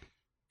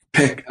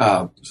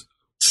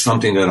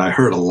that I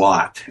heard a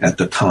lot at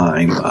the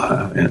time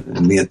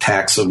in the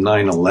attacks of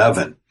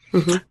 9/11.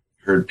 Mm-hmm.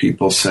 Heard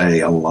people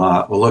say a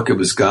lot, well, look, it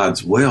was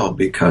God's will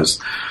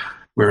because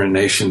we're a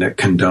nation that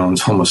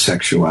condones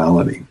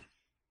homosexuality.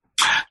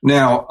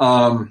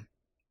 Now,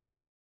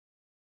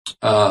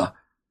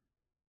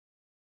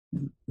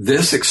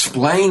 this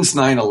explains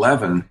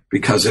 9/11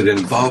 because it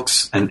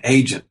invokes an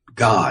agent,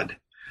 God.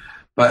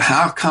 But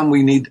how come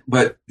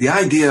but the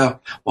idea,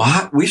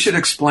 we should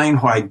explain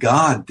why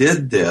God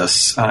did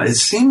this. It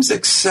seems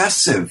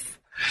excessive.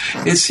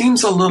 It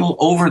seems a little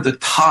over the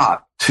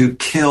top to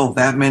kill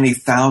that many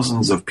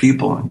thousands of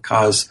people and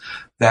cause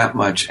that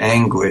much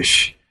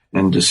anguish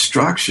and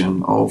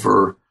destruction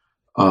over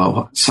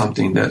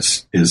something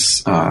that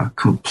is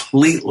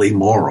completely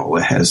moral.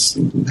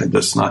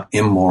 That's not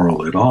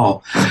immoral at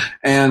all.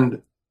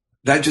 And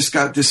that just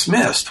got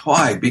dismissed.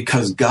 Why?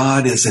 Because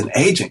God is an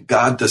agent.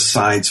 God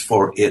decides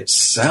for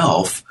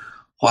itself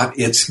what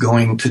it's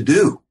going to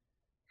do.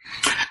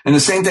 And the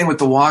same thing with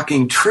the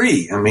walking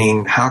tree. I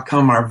mean, how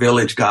come our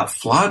village got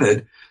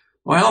flooded?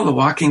 Well, the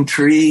walking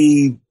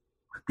tree,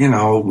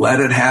 let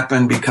it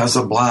happen because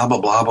of blah,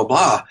 blah, blah, blah,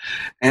 blah.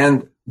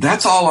 And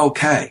that's all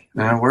okay.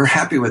 And we're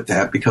happy with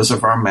that because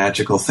of our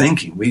magical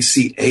thinking. We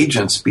see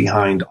agents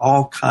behind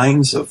all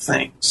kinds of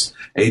things,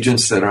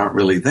 agents that aren't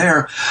really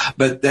there,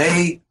 but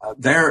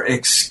they're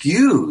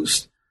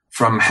excused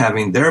from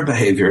having their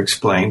behavior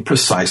explained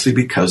precisely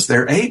because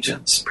they're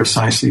agents,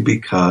 precisely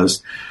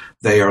because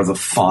they are the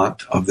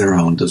font of their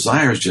own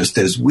desires, just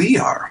as we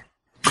are.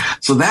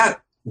 So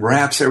that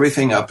wraps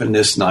everything up in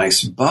this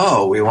nice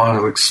bow. We want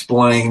to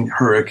explain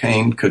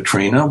Hurricane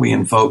Katrina. We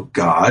invoke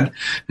God,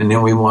 and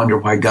then we wonder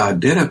why God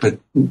did it.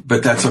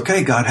 But that's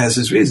okay. God has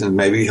his reason.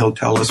 Maybe he'll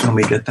tell us when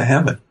we get to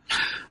heaven.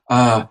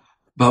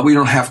 But we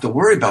don't have to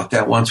worry about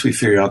that once we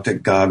figure out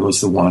that God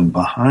was the one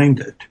behind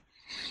it.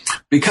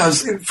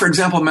 Because, for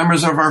example,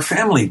 members of our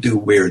family do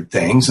weird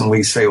things, and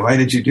we say, why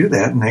did you do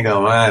that? And they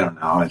go, I don't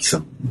know.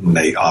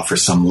 They offer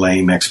some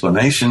lame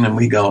explanation, and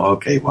we go,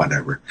 okay,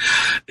 whatever.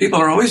 People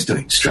are always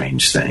doing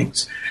strange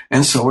things,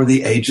 and so are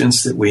the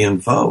agents that we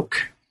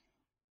invoke.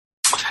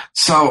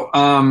 So,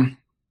 I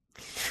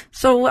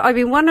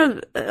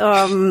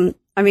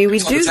mean, we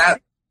do.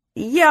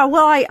 Yeah,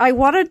 well, I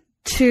wanted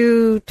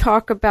to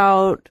talk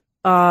about,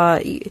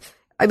 you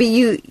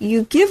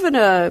give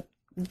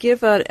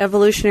an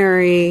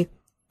evolutionary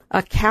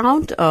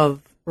account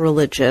of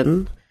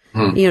religion,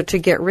 to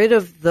get rid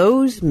of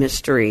those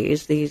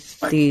mysteries,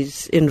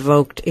 these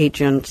invoked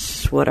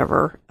agents,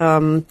 whatever.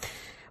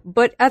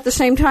 But at the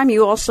same time,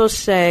 you also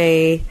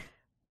say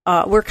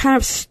we're kind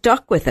of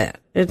stuck with it.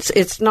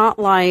 It's not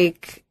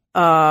like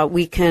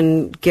we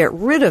can get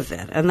rid of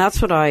it, and that's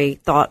what I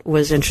thought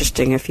was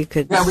interesting. If you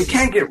could, yeah, we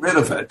can't get rid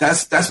of it.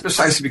 That's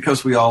precisely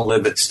because we all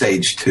live at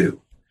stage 2.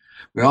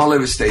 We all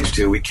live at stage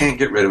 2. We can't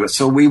get rid of it.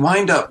 So we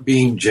wind up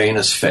being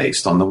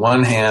Janus-faced. On the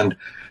one hand,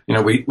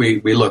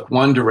 we look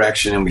one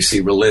direction and we see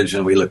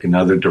religion. We look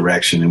another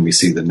direction and we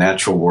see the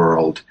natural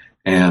world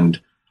and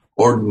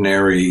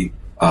ordinary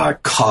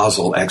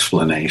causal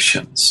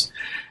explanations.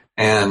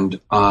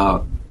 And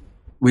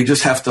we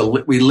just have to,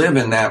 we live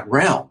in that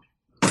realm.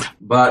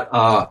 But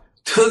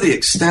to the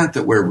extent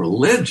that we're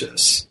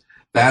religious,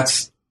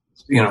 that's,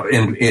 we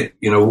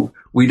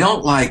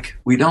don't like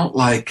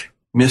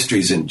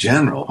mysteries in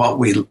general.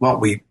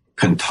 What we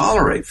can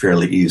tolerate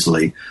fairly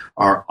easily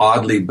are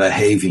oddly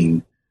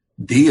behaving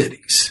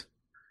deities,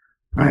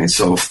 right?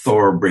 So if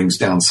Thor brings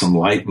down some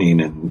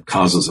lightning and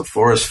causes a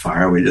forest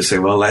fire, we just say,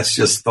 well, that's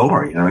just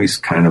Thor. He's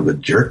kind of a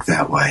jerk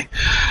that way.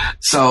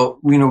 So,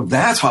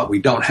 that's what we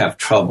don't have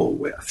trouble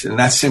with. And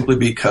that's simply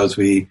because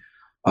we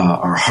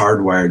are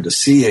hardwired to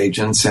see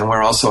agents, and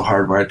we're also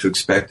hardwired to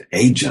expect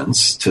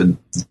agents to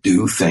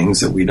do things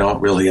that we don't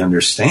really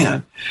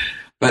understand.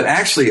 But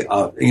actually,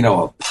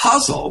 a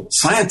puzzle,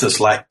 scientists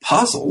like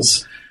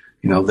puzzles.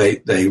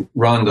 They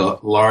run the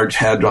Large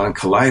Hadron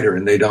Collider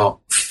and they don't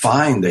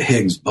find the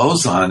Higgs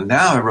boson.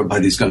 Now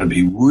everybody's going to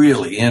be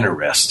really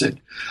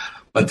interested.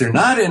 But they're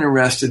not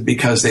interested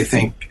because they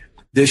think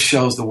this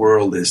shows the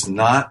world is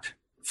not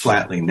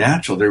flatly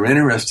natural. They're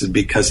interested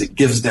because it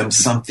gives them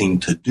something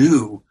to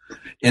do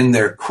in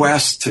their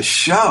quest to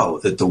show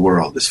that the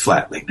world is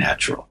flatly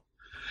natural.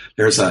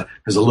 There's a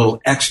little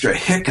extra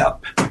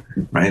hiccup,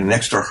 right? An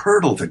extra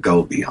hurdle to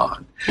go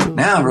beyond. Mm-hmm.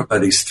 Now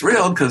everybody's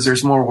thrilled because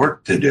there's more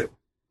work to do.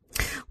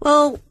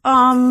 Well,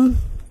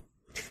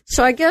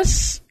 so I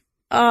guess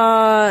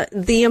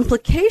the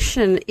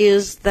implication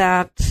is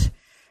that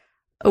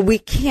we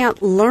can't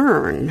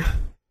learn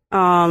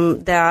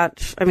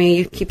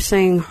you keep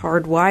saying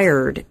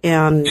hardwired,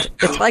 and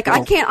it's like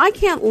I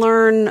can't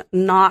learn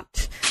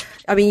not.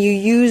 You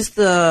use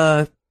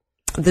the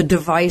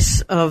device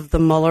of the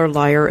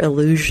Muller-Lyer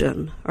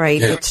illusion, right?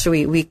 Yeah.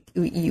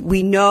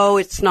 We know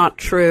it's not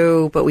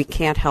true, but we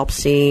can't help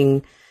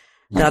seeing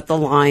that the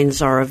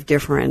lines are of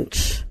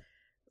different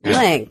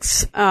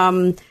lengths.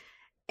 And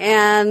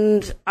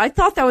I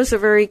thought that was a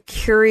very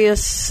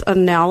curious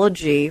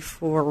analogy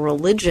for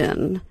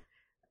religion,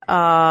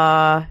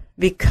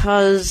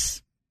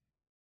 because,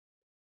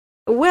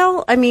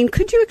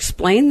 could you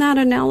explain that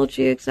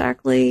analogy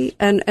exactly?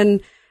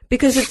 And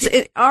because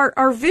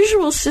our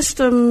visual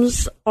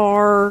systems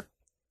are,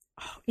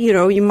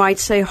 you might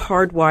say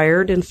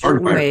hardwired in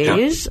certain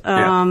ways.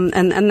 Yeah.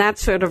 And that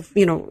sort of,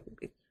 well,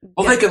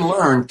 they can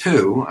learn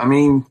too.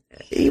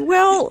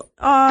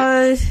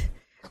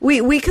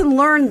 We can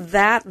learn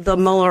that the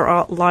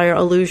Muller-Lyer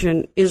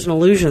illusion is an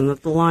illusion,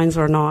 that the lines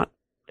are not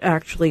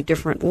actually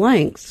different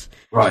lengths.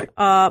 Right.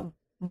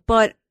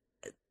 But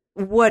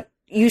what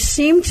you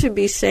seem to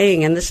be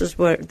saying, and this is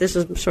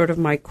sort of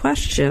my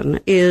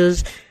question,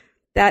 is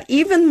that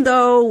even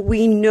though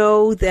we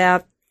know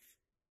that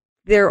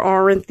there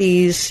aren't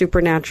these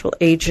supernatural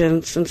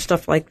agents and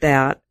stuff like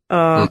that,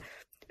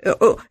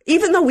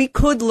 even though we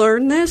could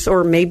learn this,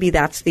 or maybe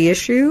that's the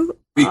issue,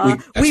 we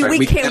can't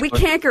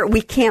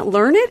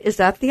learn it. Is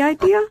that the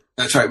idea?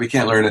 That's right. We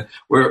can't learn it.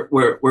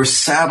 We're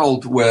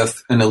saddled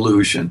with an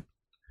illusion.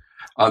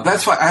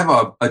 That's why I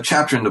have a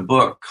chapter in the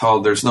book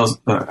called "There's No."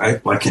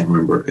 I can't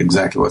remember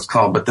exactly what it's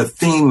called, but the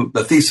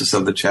thesis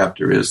of the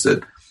chapter is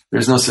that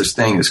there's no such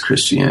thing as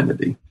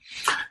Christianity.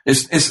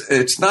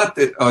 It's not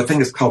that, I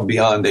think it's called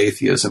Beyond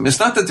Atheism. It's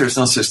not that there's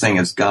no such thing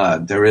as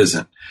God. There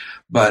isn't.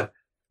 But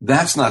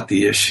that's not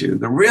the issue.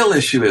 The real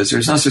issue is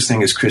there's no such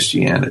thing as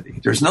Christianity.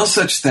 There's no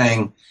such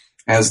thing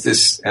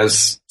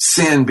as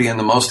sin being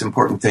the most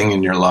important thing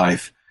in your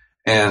life.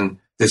 And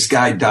this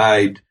guy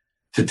died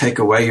to take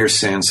away your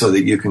sin so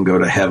that you can go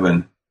to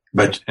heaven.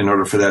 But in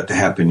order for that to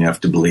happen, you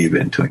have to believe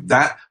in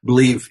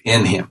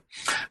him.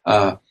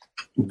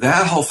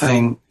 that whole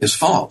thing is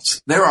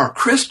false. There are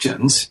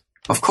Christians,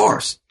 of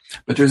course,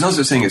 but there's no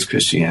such thing as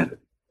Christianity.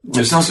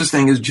 There's no such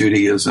thing as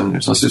Judaism.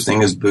 There's no such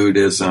thing as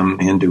Buddhism,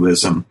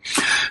 Hinduism,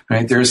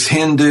 right? There's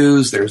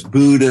Hindus, there's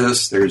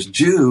Buddhists, there's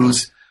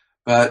Jews,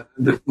 but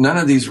none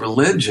of these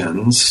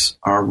religions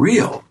are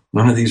real.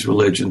 None of these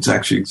religions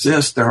actually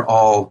exist. They're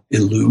all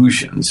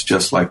illusions,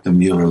 just like the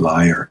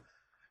Mueller-Lyer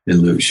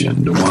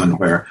illusion, the one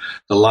where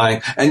the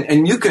line,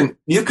 and you can,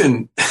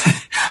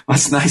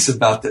 what's nice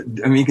about that,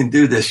 I mean, you can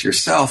do this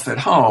yourself at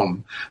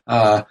home,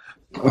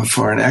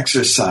 for an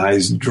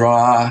exercise,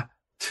 draw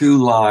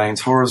 2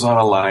 lines,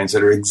 horizontal lines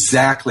that are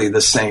exactly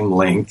the same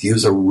length,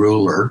 use a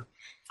ruler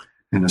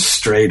and a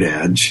straight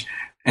edge,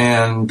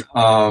 and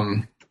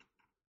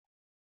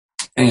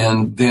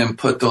then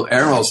put the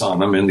arrows on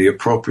them in the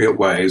appropriate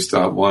ways.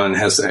 The one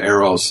has the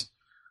arrows,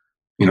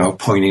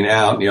 pointing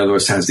out, and the other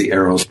has the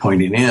arrows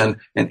pointing in,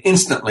 and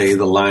instantly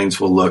the lines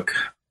will look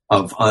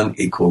of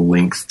unequal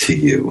length to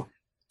you.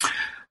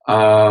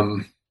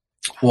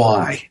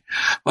 Why?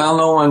 Well,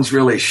 no one's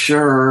really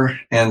sure,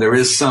 and there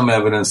is some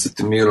evidence that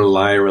the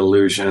Mueller-Lyer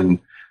illusion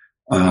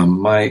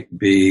might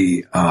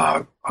be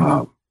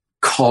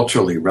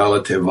culturally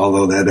relative,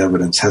 although that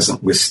evidence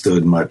hasn't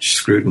withstood much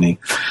scrutiny.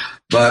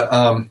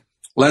 But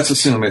let's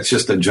assume it's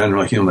just a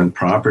general human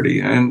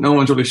property, and no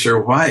one's really sure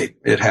why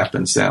it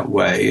happens that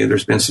way.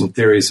 There's been some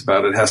theories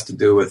about it. It has to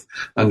do with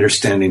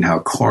understanding how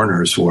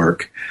corners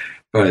work,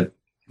 but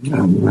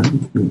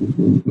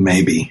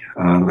maybe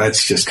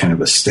that's just kind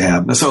of a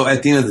stab. So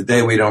at the end of the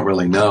day, we don't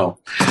really know.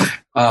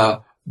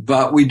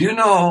 But we do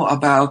know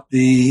about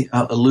the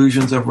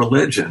illusions of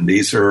religion.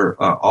 These are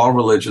all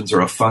religions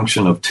are a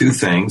function of 2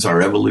 things: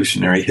 our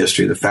evolutionary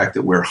history, the fact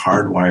that we're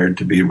hardwired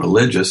to be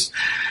religious,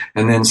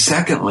 and then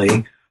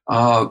secondly,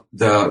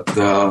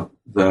 the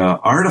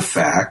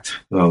artifact,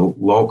 the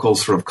local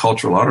sort of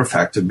cultural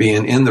artifact of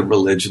being in the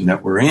religion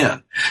that we're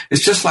in.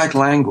 It's just like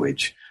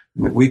language.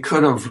 We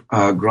could have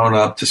grown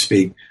up to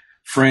speak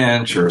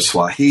French or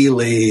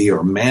Swahili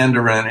or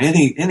Mandarin,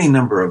 any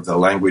number of the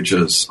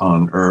languages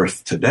on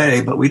earth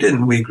today, but we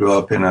didn't. We grew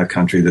up in a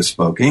country that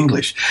spoke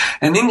English.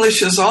 And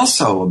English is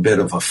also a bit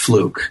of a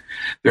fluke.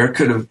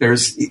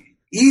 There's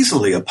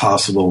easily a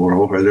possible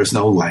world where there's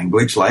no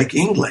language like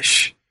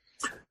English,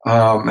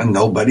 and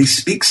nobody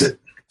speaks it.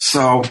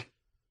 So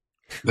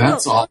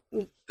that's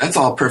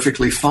all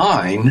perfectly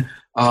fine.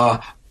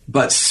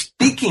 But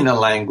speaking a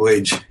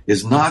language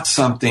is not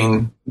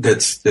something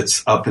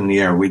that's up in the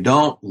air. We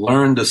don't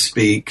learn to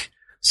speak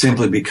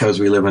simply because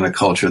we live in a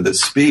culture that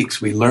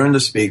speaks. We learn to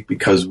speak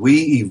because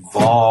we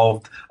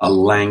evolved a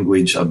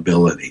language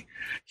ability.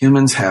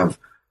 Humans have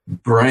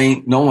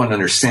brain. No one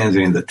understands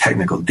any of the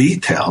technical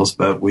details,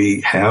 but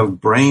we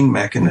have brain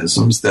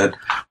mechanisms that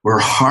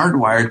we're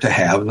hardwired to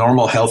have.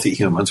 Normal, healthy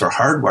humans are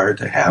hardwired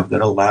to have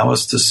that allow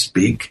us to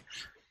speak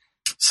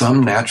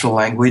some natural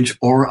language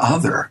or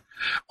other.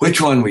 Which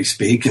one we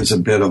speak is a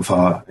bit of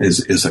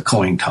is a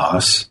coin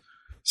toss,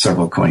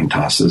 several coin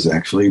tosses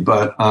actually,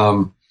 but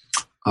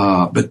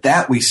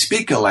that we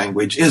speak a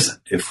language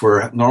isn't. If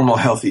we're normal,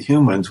 healthy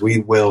humans, we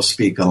will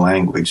speak a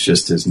language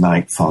just as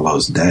night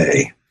follows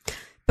day.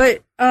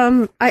 But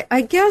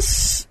I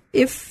guess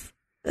if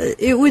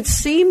it would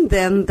seem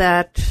then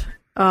that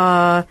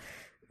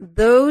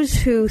those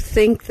who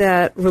think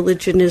that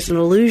religion is an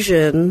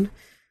illusion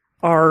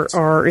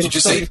are Did you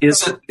say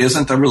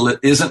isn't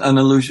an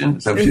illusion?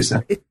 Is that what you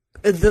said?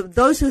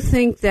 Those who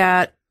think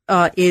that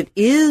it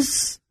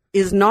is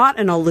not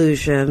an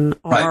illusion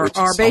are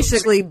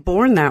basically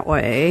born that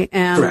way,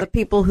 and correct. The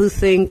people who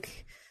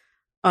think,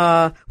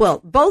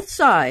 both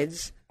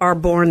sides are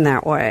born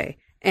that way,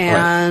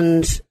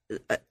 and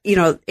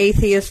right.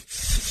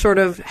 Atheists sort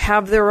of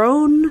have their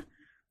own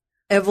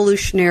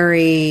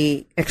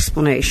evolutionary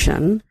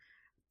explanation,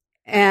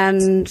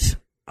 and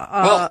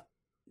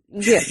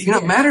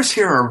matters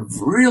here are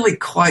really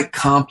quite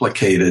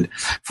complicated.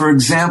 For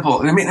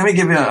example, let me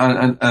give you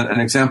an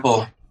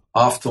example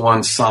off to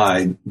one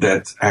side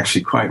that's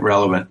actually quite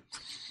relevant.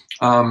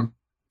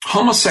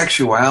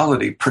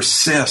 Homosexuality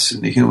persists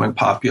in the human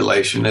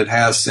population. It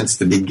has since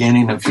the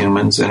beginning of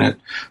humans, and it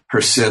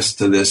persists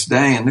to this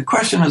day. And the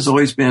question has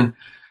always been,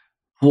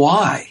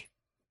 why?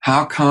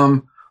 How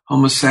come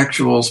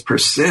homosexuals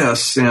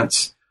persist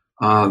since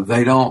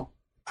they don't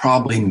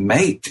probably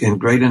mate in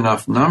great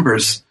enough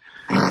numbers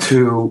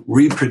to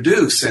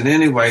reproduce? And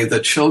anyway,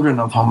 the children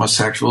of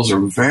homosexuals are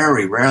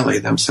very rarely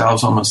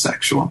themselves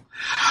homosexual.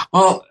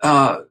 Well,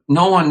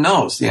 no one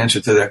knows the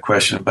answer to that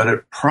question, but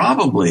it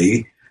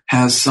probably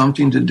has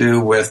something to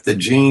do with the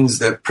genes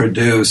that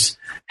produce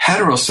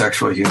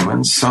heterosexual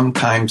humans,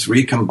 sometimes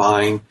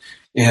recombine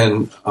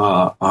in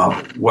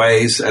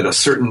ways at a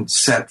certain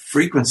set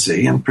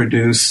frequency and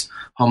produce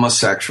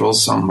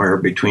homosexuals somewhere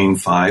between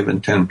 5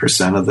 and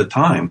 10% of the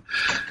time,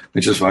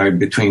 which is why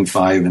between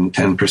 5 and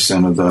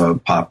 10% of the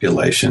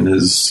population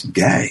is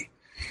gay.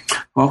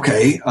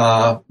 Okay,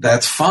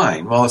 that's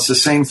fine. Well, it's the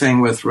same thing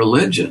with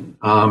religion.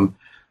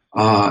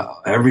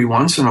 Every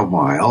once in a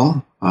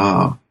while,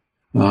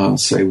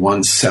 say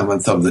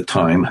 1/7 of the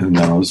time, who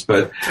knows?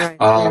 But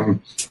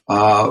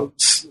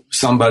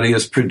somebody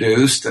is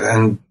produced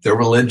and the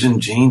religion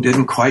gene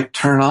didn't quite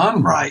turn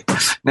on right.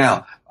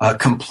 Now,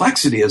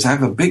 complexity is, I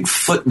have a big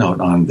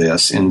footnote on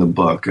this in the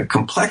book. A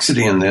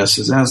complexity in this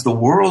is as the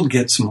world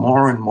gets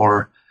more and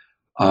more,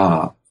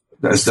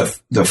 as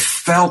the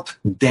felt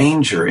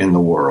danger in the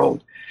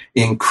world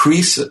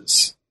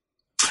increases,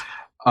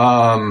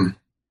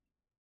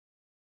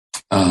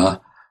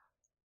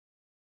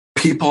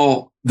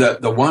 people,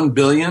 the 1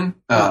 billion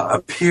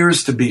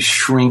appears to be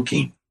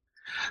shrinking.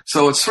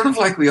 So it's sort of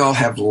like we all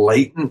have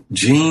latent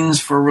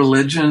genes for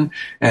religion,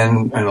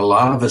 and a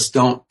lot of us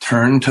don't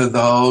turn to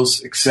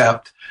those,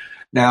 except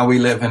now we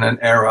live in an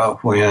era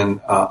when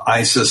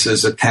ISIS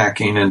is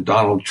attacking and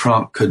Donald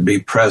Trump could be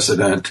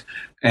president,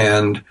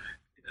 and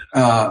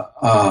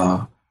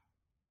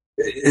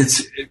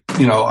it's,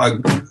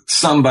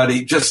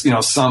 somebody, just,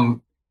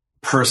 some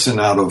person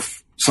out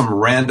of some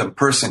random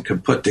person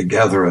could put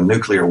together a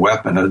nuclear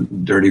weapon, a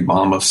dirty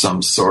bomb of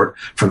some sort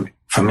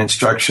from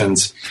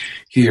instructions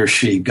he or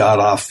she got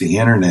off the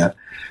internet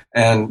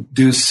and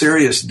do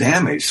serious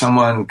damage.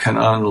 Someone can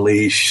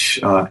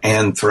unleash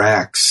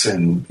anthrax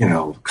and,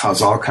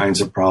 cause all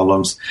kinds of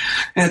problems.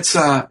 It's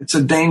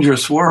a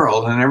dangerous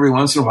world. And every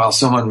once in a while,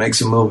 someone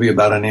makes a movie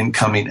about an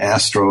incoming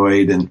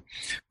asteroid. And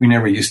we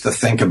never used to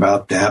think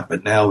about that,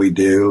 but now we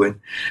do.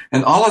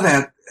 And all of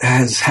that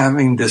is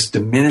having this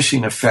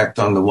diminishing effect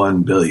on the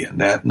 1 billion.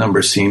 That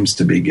number seems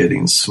to be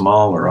getting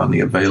smaller on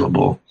the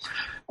available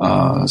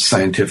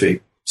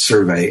scientific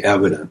survey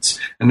evidence.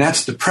 And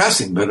that's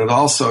depressing, but it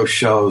also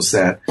shows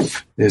that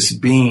this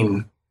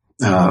being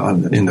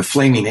in the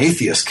flaming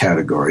atheist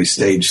category,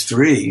 stage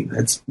 3,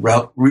 it's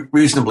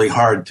reasonably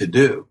hard to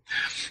do.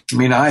 I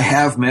mean, I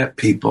have met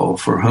people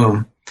for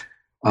whom,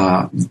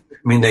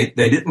 they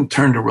didn't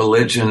turn to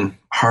religion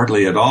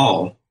hardly at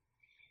all,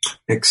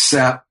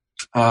 except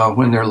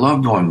when their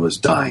loved one was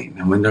dying.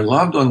 And when their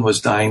loved one was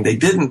dying, they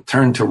didn't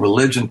turn to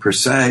religion per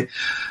se,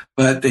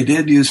 but they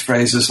did use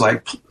phrases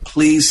like,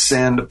 please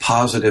send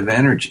positive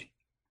energy.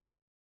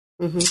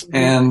 Mm-hmm.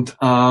 And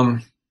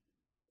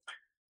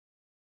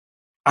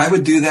I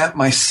would do that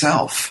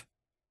myself.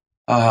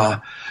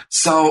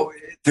 So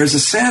there's a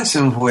sense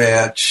in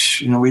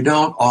which, we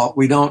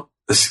don't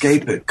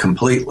escape it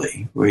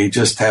completely. We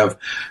just have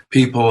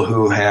people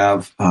who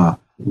have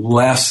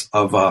less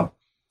of a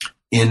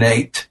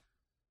innate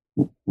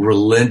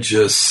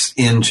religious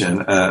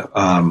engine,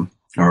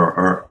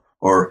 or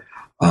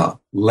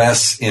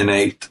less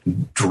innate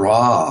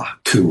draw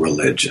to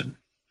religion.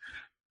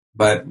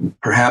 But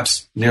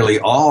perhaps nearly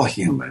all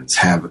humans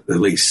have at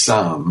least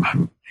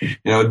some.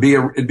 It'd be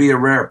a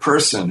rare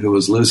person who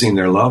was losing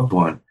their loved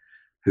one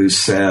who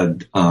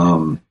said,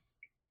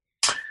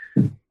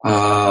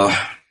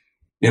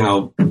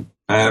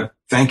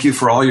 thank you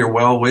for all your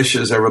well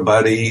wishes,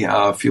 everybody.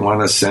 If you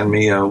want to send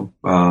me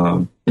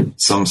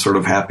some sort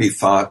of happy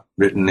thought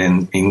written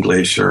in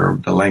English or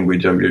the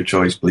language of your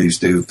choice, please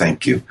do.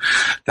 Thank you.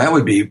 That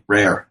would be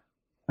rare.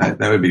 That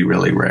would be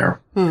really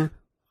rare.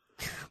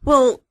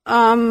 Well,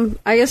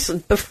 I guess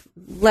the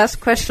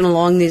last question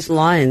along these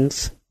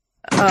lines.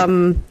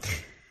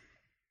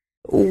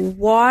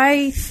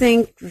 Why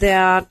think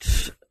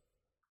that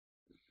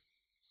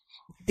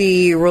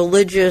the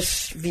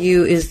religious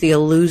view is the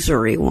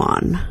illusory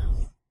one?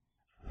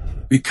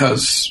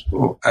 Because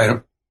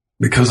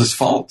it's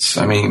false.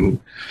 I mean,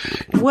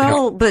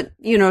 but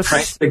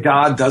praying to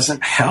God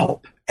doesn't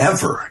help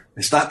ever.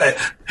 It's not that.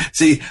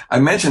 See, I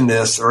mentioned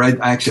this, or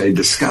I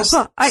discussed.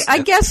 Well, I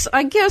guess.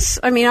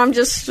 I mean, I'm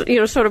just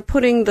sort of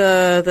putting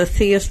the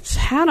theist's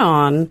hat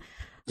on.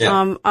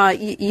 Yeah.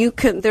 You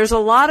can. There's a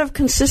lot of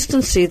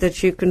consistency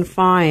that you can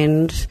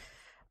find,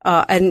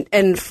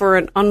 and for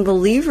an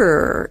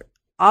unbeliever,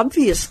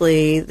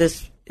 obviously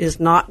this is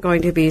not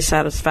going to be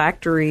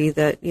satisfactory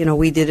that,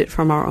 we did it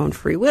from our own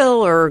free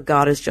will or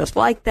God is just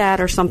like that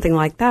or something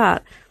like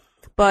that.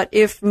 But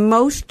if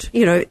most,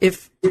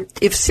 if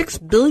 6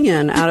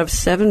 billion out of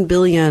 7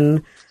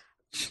 billion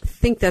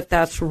think that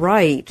that's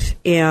right,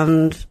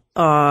 and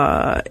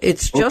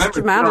it's just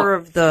a matter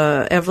of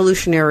the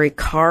evolutionary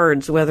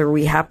cards, whether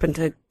we happen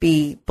to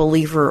be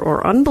believer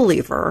or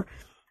unbeliever,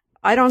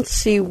 I don't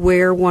see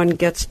where one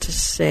gets to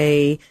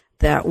say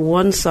that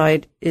one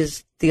side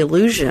is the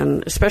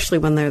illusion, especially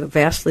when they're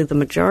vastly the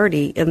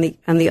majority, and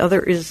the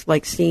other is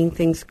like seeing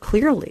things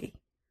clearly.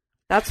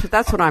 That's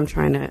what I'm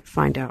trying to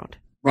find out.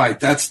 Right,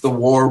 that's the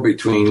war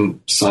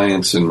between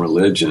science and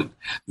religion.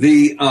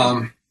 The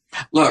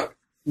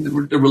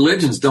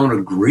religions don't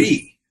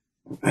agree.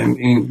 I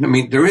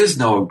mean, there is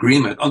no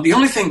agreement. The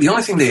only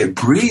thing they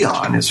agree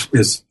on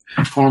is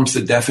forms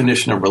the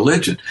definition of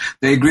religion.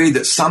 They agree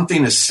that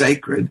something is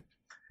sacred,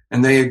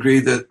 and they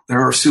agree that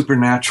there are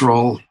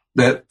supernatural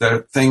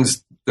events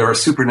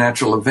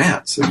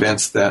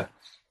that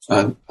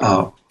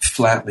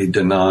flatly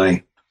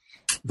deny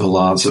the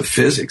laws of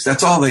physics.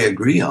 That's all they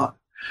agree on.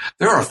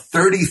 There are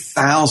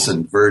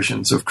 30,000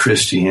 versions of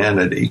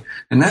Christianity,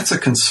 and that's a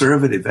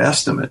conservative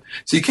estimate.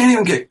 So you can't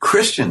even get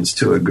Christians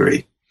to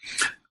agree.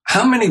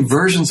 how many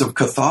versions of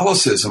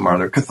Catholicism are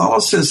there?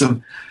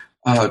 Catholicism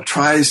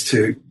tries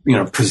to,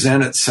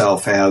 present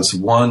itself as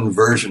one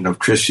version of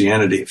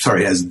Christianity.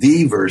 As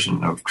the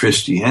version of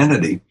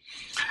Christianity.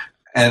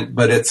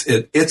 But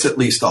it's at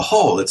least a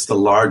whole. It's the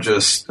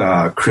largest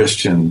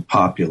Christian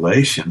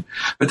population.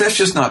 But that's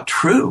just not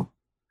true.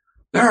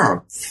 There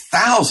are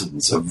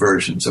thousands of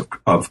versions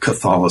of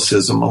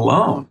Catholicism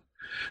alone.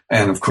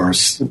 And of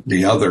course,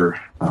 the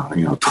other,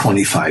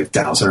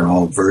 25,000 are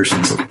all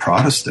versions of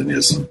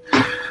Protestantism.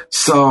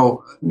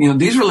 So,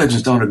 these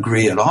religions don't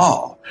agree at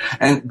all.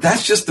 And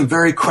that's just the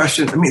very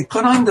question. I mean,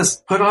 put on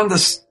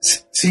this,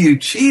 see you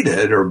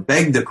cheated or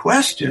beg the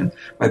question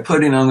by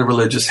putting on the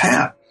religious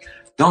hat.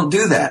 Don't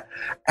do that.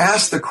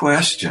 Ask the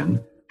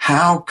question,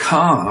 how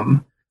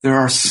come there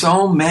are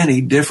so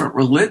many different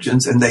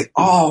religions and they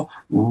all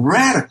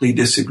radically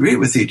disagree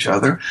with each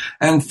other?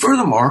 And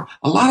furthermore,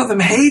 a lot of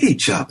them hate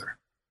each other.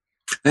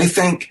 They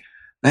think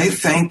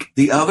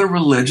the other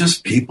religious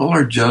people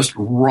are just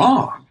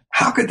wrong.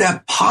 How could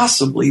that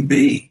possibly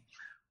be?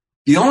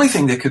 The only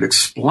thing that could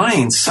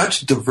explain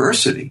such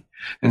diversity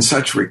and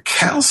such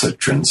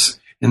recalcitrance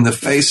in the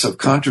face of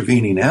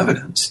contravening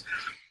evidence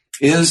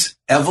is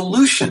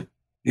evolution.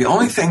 The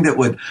only thing that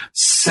would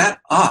set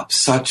up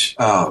such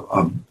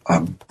a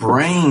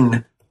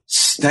brain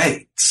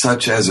state,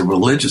 such as a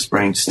religious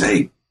brain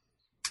state,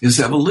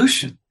 is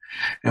evolution.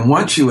 And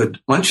once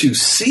you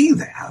see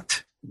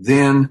that,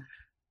 then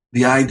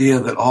the idea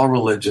that all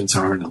religions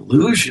are an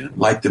illusion,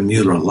 like the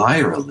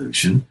Mueller-Lyer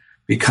illusion,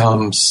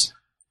 becomes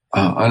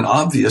an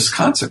obvious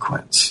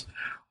consequence.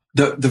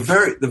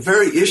 The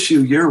very issue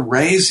you're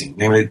raising,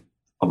 namely,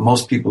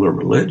 most people are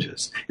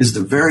religious, is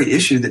the very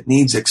issue that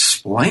needs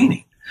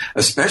explaining,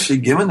 especially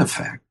given the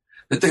fact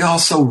that they all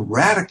so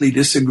radically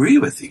disagree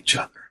with each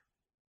other.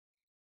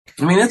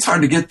 I mean, it's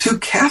hard to get two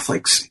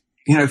Catholics.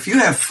 If you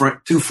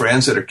have two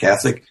friends that are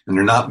Catholic and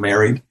they're not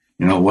married,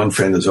 one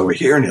friend is over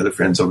here and the other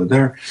friend's over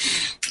there,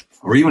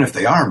 or even if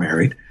they are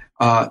married,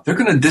 they're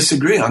going to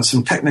disagree on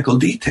some technical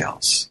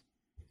details.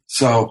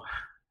 So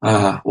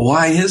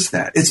why is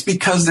that? It's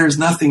because there's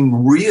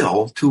nothing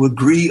real to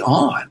agree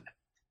on.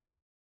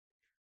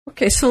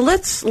 Okay, so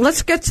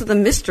let's get to the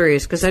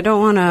mysteries, because I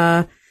don't want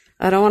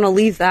to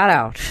leave that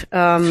out.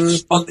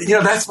 Well,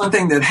 that's one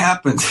thing that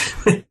happens.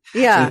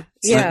 Yeah.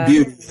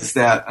 Beauty is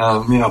that,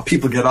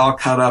 people get all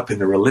caught up in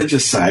the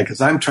religious side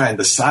because I'm trying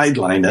to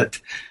sideline it,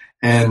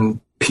 and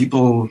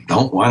people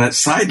don't want it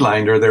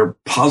sidelined, or they're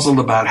puzzled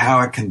about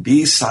how it can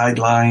be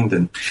sidelined.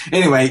 And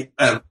anyway,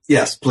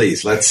 yes,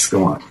 please, let's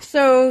go on.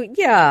 So,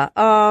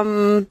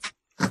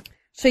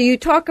 so you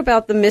talk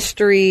about the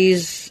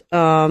mysteries,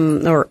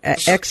 or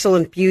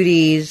excellent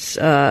beauties,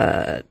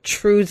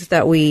 truths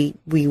that we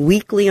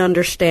weakly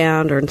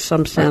understand, or in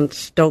some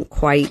sense don't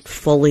quite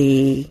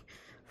fully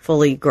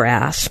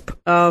grasp.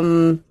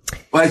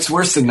 Well, it's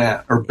worse than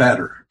that, or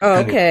better.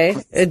 Oh, okay.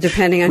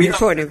 Depending on your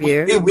point of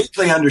view. We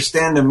weakly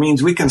understand them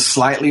means we can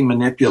slightly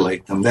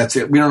manipulate them. That's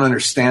it. We don't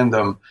understand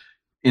them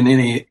in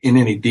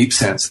any deep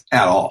sense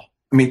at all.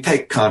 I mean,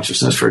 take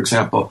consciousness, for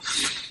example.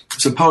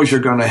 Suppose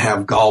you're going to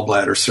have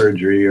gallbladder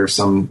surgery or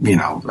some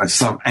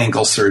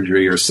ankle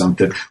surgery or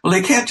something. Well,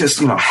 they can't just,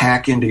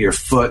 hack into your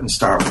foot and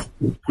start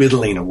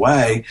whittling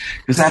away,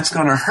 because that's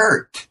going to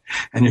hurt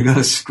and you're going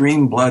to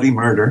scream bloody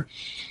murder.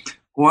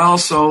 Well,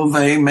 so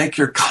they make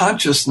your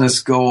consciousness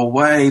go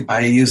away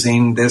by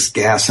using this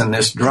gas and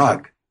this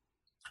drug.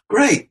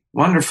 Great,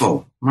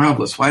 wonderful,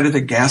 marvelous. Why do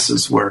the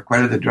gases work?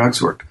 Why do the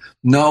drugs work?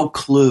 No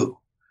clue.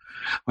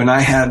 When I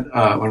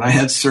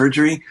had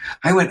surgery,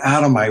 I went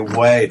out of my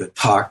way to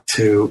talk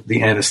to the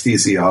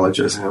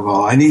anesthesiologist. And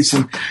well, I need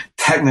some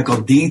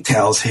technical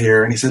details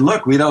here. And he said,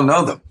 look, we don't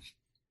know them.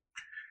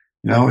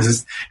 You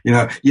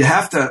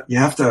have to,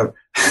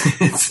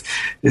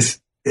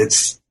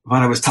 it's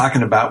what I was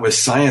talking about with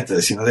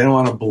scientists. They don't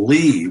want to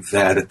believe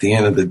that at the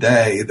end of the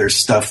day, there's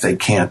stuff they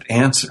can't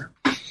answer.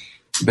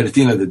 But at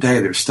the end of the day,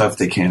 there's stuff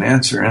they can't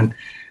answer.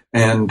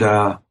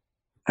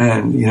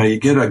 And you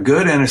get a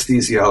good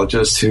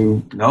anesthesiologist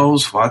who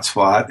knows what's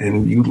what,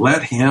 and you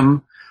let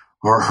him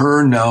or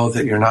her know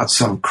that you're not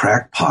some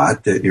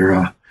crackpot, that you're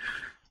a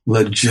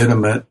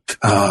legitimate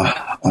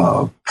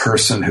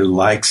person who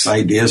likes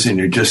ideas, and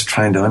you're just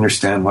trying to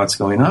understand what's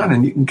going on.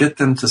 And you can get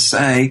them to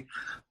say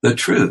the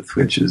truth,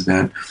 which is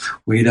that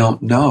we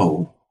don't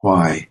know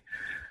why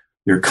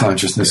your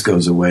consciousness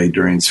goes away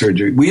during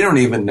surgery. We don't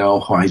even know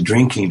why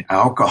drinking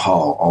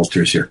alcohol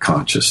alters your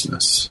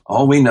consciousness.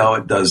 All we know,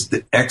 it does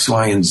the X,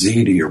 Y, and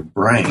Z to your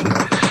brain.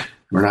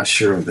 We're not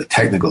sure of the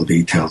technical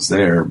details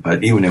there,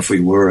 but even if we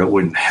were, it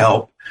wouldn't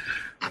help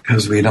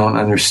because we don't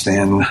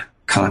understand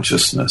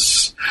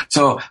consciousness.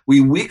 So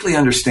we weakly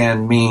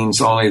understand means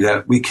only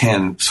that we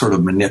can sort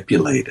of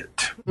manipulate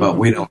it, but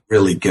we don't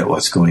really get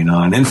what's going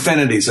on.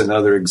 Infinity is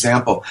another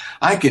example.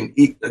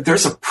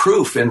 There's a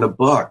proof in the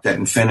book that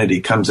infinity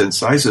comes in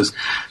sizes.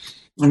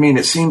 I mean,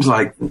 it seems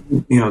like,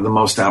 the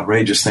most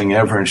outrageous thing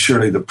ever, and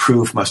surely the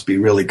proof must be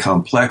really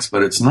complex,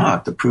 but it's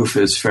not. The proof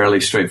is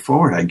fairly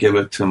straightforward. I give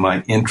it to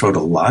my intro to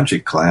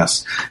logic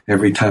class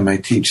every time I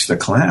teach the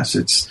class.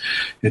 It's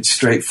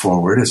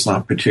straightforward. It's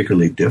not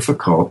particularly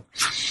difficult.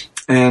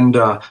 And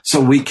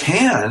so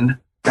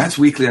that's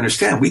weakly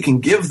understand. We can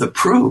give the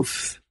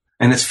proof,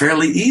 and it's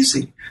fairly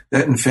easy,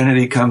 that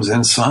infinity comes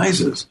in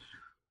sizes.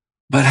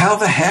 But how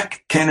the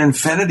heck can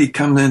infinity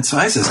come in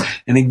sizes?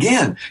 And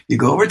again, you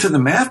go over to the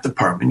math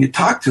department, you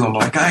talk to them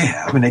like I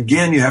have, and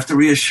again, you have to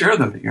reassure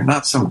them that you're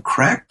not some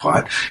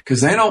crackpot,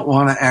 because they don't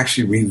want to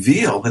actually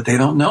reveal that they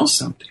don't know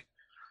something.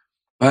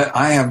 But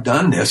I have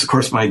done this. Of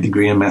course, my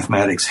degree in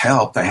mathematics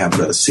helped. I have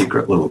the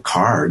secret little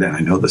card, and I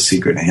know the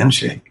secret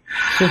handshake.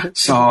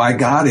 So I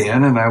got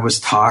in, and I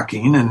was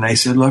talking, and they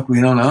said, look, we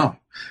don't know.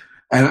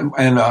 And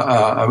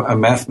a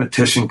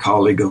mathematician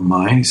colleague of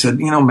mine, he said,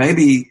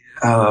 maybe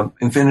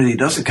infinity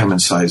doesn't come in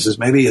sizes.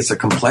 Maybe it's a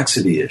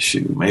complexity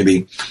issue.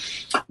 Maybe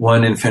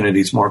one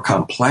infinity is more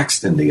complex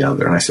than the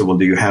other. And I said, well,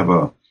 do you have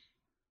a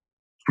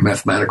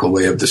mathematical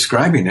way of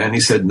describing it? And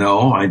he said,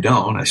 no, I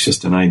don't. It's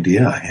just an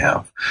idea I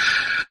have.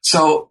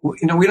 So,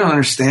 we don't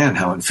understand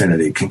how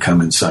infinity can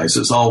come in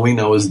sizes. All we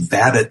know is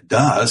that it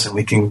does, and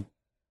we can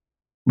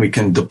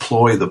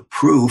deploy the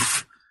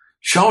proof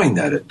showing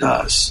that it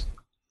does.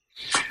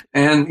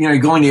 And,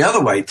 going the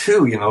other way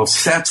too,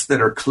 sets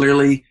that are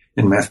clearly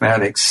in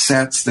mathematics,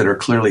 sets that are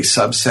clearly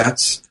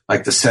subsets,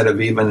 like the set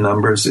of even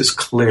numbers is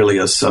clearly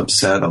a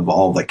subset of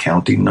all the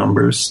counting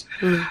numbers.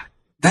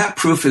 That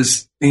proof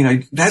is,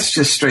 that's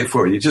just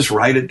straightforward. You just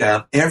write it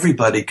down.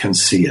 Everybody can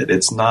see it.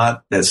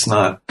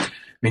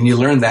 You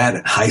learn that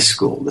in high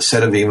school. The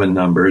set of even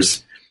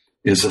numbers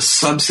is a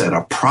subset,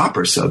 a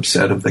proper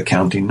subset of the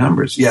counting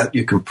numbers. Yet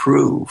you can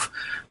prove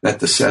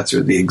that the sets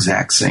are the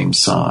exact same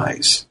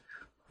size.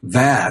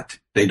 That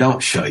they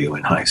don't show you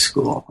in high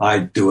school. I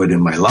do it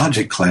in my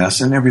logic class,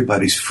 and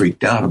everybody's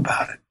freaked out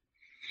about it.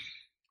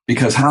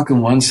 Because how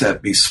can one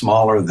set be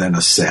smaller than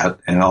a set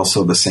and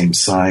also the same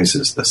size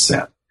as the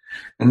set?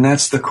 And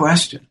that's the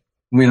question.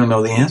 We don't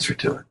know the answer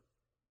to it.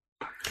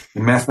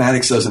 And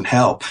mathematics doesn't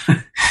help.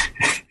 And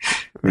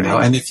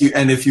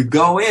if you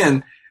go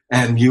in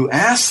and you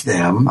ask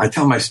them, I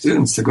tell my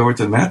students to go over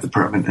to the math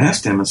department and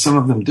ask them, and some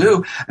of them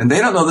do, and they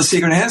don't know the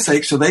secret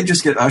handshake, so they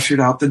just get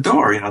ushered out the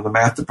door. The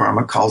math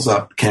department calls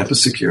up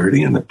campus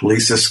security, and the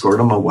police escort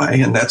them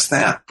away, and that's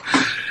that.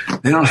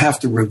 They don't have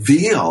to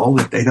reveal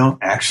that they don't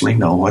actually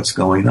know what's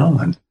going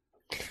on.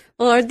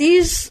 Well, are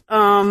these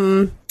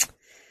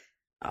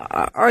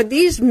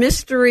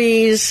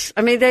mysteries?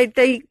 I mean,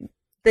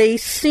 they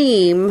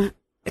seem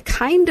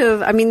kind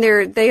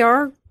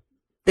of.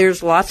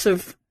 There's lots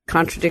of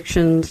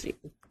contradictions.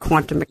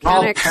 Quantum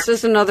mechanics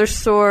is another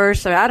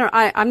source.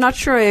 I'm not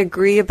sure I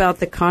agree about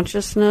the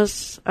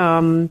consciousness.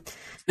 Why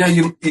don't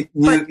you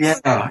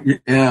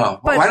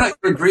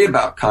agree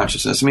about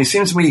consciousness? It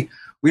seems we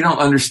don't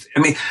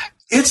understand.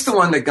 It's the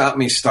one that got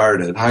me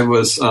started. I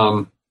was,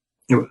 when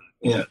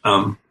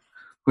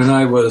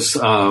I was,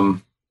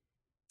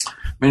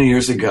 many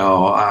years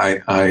ago,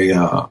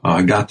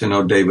 I got to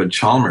know David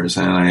Chalmers,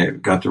 and I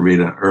got to read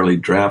an early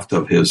draft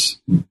of his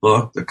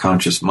book, The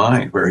Conscious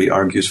Mind, where he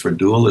argues for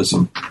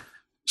dualism,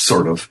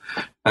 sort of.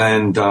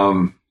 And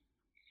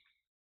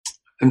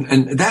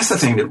that's the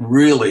thing that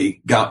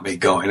really got me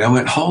going. I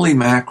went, holy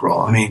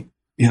mackerel.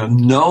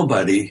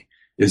 Nobody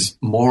is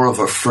more of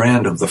a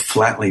friend of the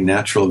flatly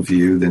natural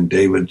view than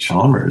David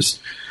Chalmers.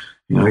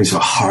 He's a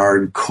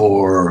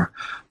hardcore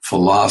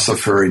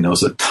philosopher. He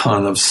knows a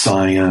ton of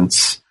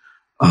science.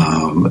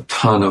 A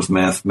ton of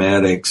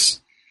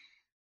mathematics.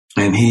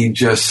 And he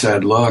just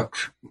said,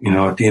 look,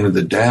 at the end of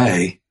the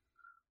day,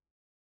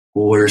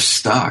 we're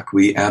stuck.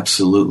 We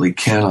absolutely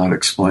cannot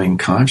explain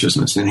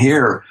consciousness. And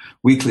here,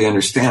 weakly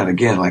understand,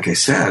 again, like I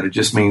said, it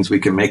just means we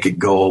can make it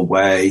go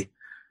away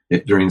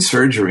during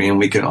surgery, and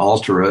we can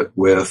alter it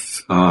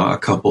with a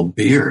couple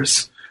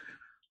beers.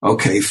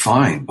 Okay,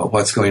 fine. But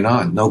what's going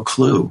on? No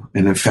clue.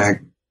 And in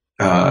fact,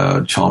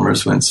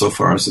 Chalmers went so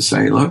far as to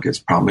say, look, it's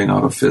probably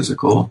not a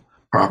physical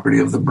property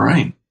of the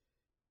brain.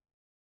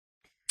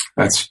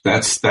 That's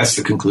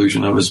the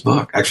conclusion of his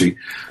book. Actually,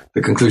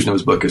 the conclusion of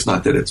his book is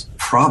not that it's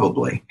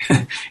probably,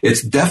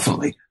 it's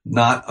definitely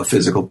not a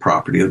physical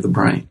property of the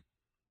brain.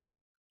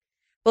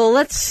 Well,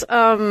 let's.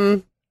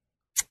 That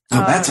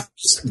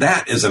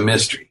is a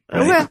mystery.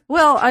 Right?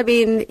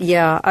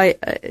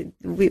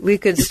 We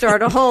could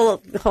start a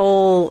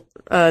whole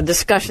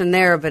discussion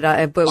there,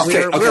 but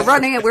we're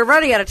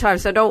running out of time,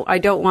 so I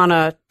don't want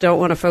to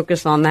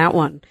focus on that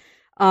one.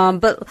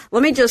 But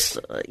let me just,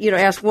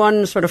 ask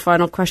one sort of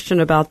final question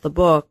about the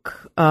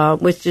book,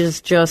 which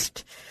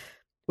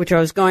I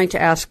was going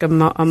to ask a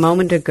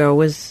moment ago,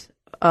 was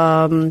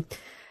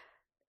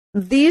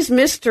these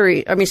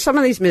mysteries. Some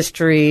of these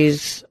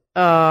mysteries,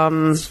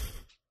 they're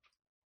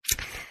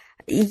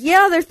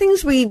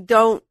things we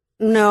don't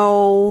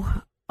know.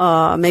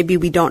 Maybe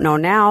we don't know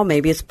now.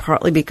 Maybe it's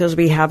partly because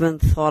we haven't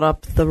thought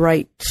up the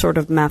right sort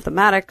of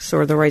mathematics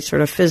or the right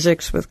sort of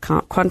physics with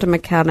quantum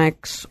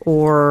mechanics,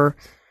 or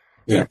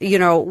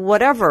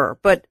whatever.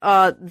 But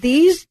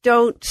these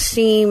don't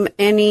seem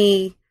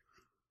any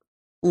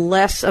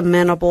less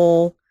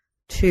amenable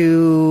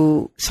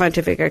to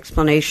scientific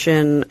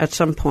explanation at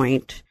some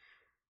point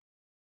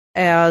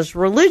as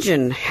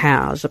religion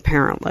has,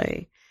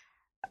 apparently.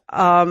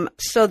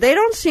 So they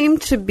don't seem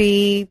to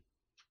be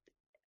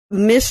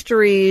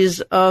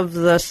mysteries of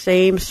the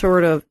same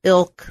sort of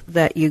ilk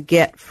that you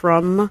get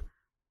from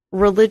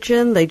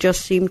religion. They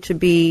just seem to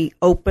be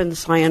open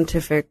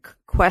scientific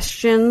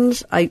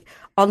questions.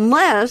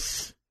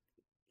 Unless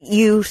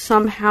you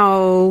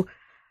somehow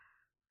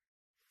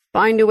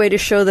find a way to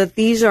show that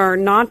these are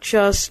not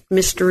just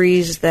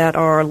mysteries that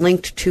are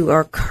linked to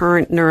our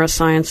current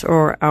neuroscience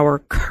or our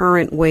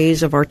current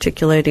ways of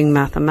articulating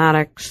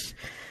mathematics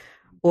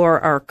or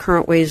our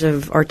current ways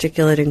of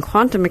articulating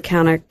quantum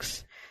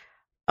mechanics.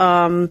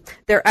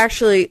 They're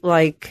actually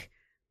like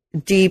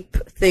deep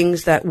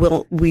things that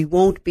we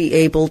won't be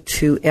able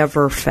to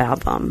ever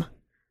fathom.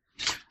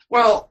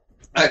 Well,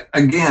 I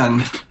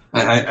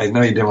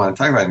know you didn't want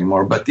to talk about it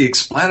anymore, but the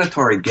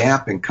explanatory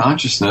gap in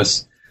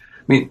consciousness,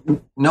 I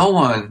mean, no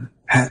one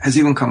has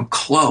even come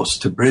close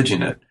to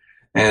bridging it.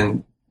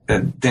 And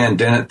Dan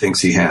Dennett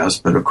thinks he has,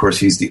 but of course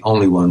he's the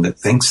only one that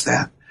thinks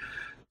that.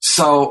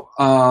 So,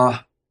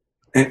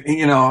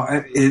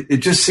 it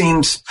just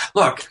seems,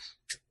 look,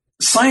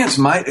 science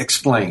might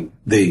explain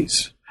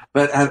these,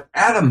 but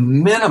at a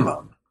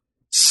minimum,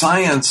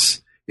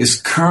 science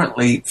is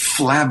currently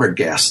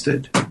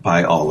flabbergasted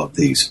by all of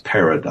these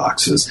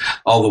paradoxes,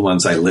 all the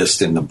ones I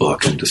list in the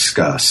book and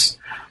discuss.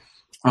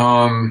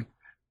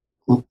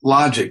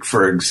 Logic,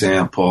 for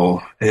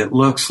example, it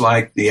looks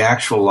like the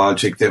actual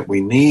logic that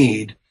we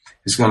need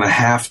is going to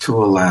have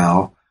to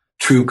allow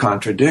true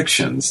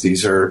contradictions.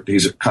 These are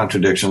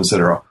contradictions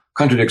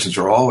contradictions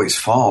are always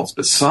false,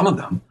 but some of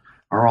them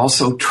are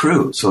also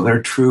true. So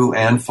they're true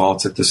and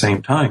false at the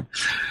same time,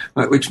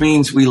 which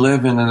means we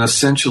live in an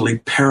essentially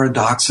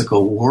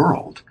paradoxical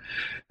world.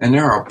 And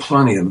there are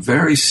plenty of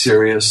very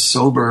serious,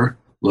 sober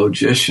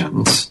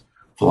logicians,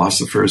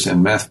 philosophers,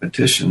 and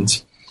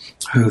mathematicians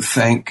who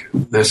think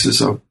this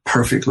is a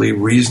perfectly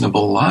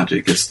reasonable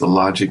logic. It's the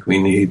logic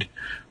we need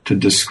to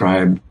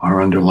describe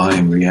our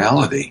underlying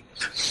reality.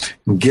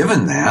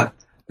 Given that,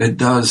 it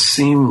does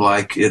seem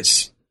like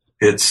it's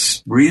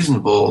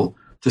reasonable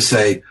to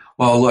say,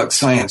 well, look,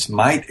 science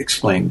might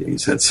explain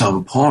these at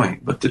some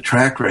point, but the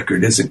track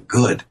record isn't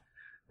good,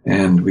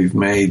 and we've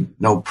made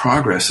no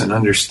progress in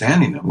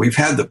understanding them. We've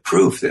had the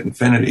proof that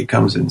infinity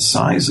comes in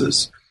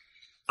sizes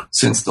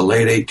since the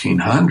late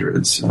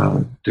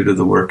 1800s due to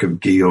the work of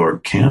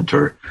Georg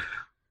Cantor.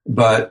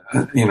 But,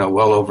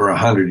 well over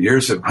 120,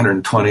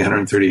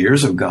 130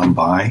 years have gone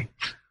by,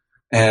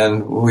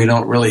 and we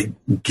don't really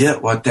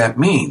get what that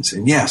means.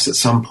 And yes, at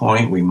some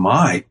point we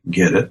might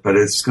get it, but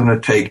it's going to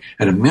take,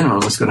 at a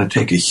minimum, it's going to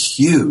take a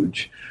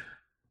huge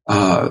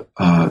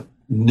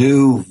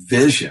new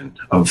vision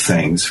of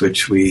things,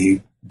 which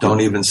we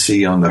don't even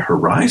see on the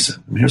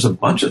horizon. I mean, there's a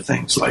bunch of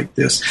things like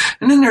this.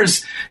 And then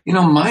there's,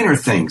 minor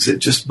things that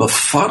just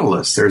befuddle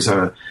us.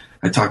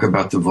 I talk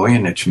about the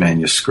Voynich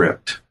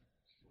manuscript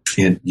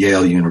in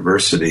Yale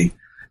University.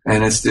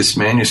 And it's this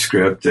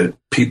manuscript that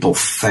people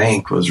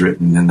think was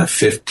written in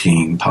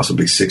the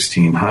possibly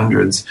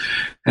 1600s.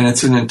 And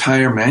it's an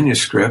entire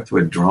manuscript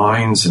with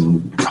drawings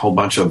and a whole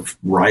bunch of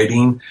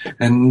writing,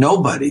 and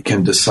nobody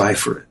can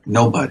decipher it.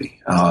 Nobody.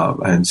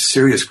 And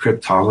serious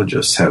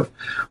cryptologists have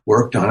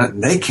worked on it,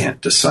 and they can't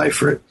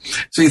decipher it.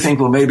 So you think,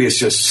 well, maybe it's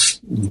just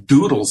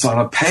doodles on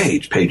a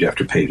page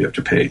after page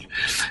after page.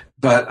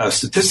 But a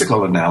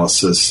statistical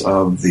analysis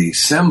of the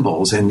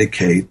symbols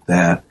indicate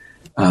that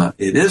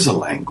it is a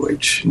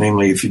language.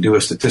 Namely, if you do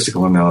a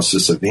statistical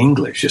analysis of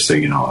English, just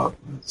say,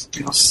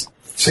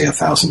 say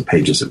 1,000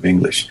 pages of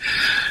English,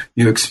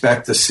 you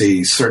expect to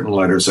see certain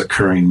letters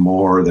occurring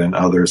more than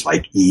others,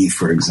 like E,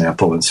 for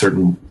example, and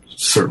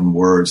certain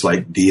words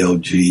like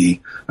DOG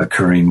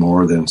occurring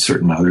more than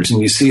certain others. And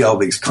you see all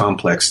these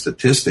complex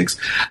statistics.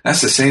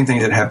 That's the same thing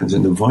that happens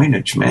in the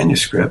Voynich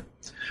manuscript.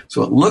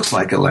 So it looks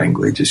like a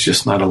language. It's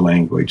just not a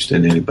language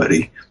that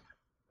anybody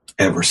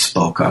ever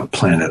spoke on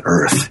planet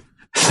Earth.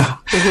 So,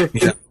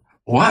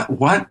 what?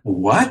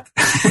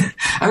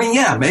 I mean,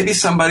 yeah, maybe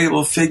somebody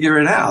will figure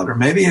it out, or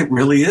maybe it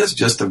really is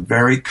just a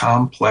very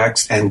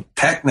complex and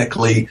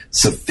technically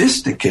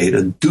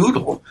sophisticated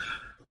doodle.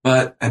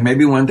 And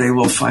maybe one day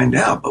we'll find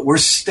out, but we're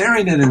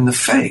staring it in the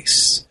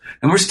face,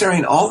 and we're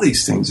staring all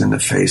these things in the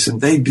face,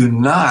 and they do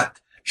not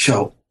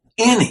show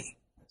any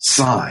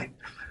sign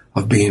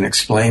of being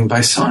explained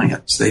by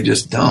science. They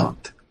just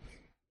don't.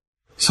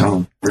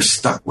 So we're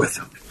stuck with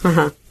them.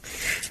 Uh-huh.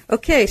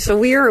 Okay, so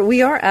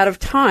we are out of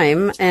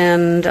time,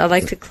 and I'd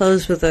like to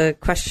close with a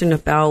question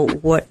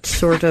about what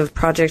sort of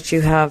projects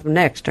you have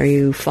next. Are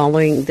you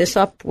following this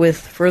up with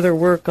further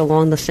work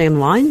along the same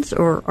lines,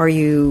 or are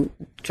you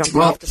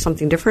jumping off to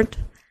something different?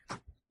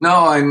 No,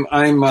 I'm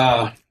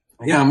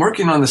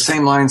working on the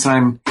same lines.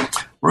 I'm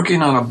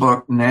working on a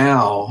book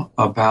now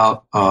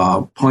about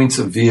points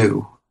of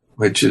view,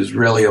 which is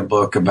really a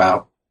book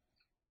about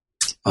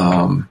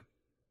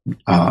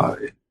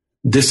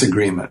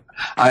disagreement.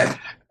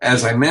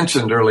 As I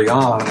mentioned early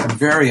on, I'm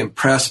very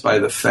impressed by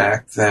the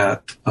fact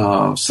that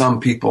some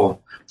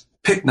people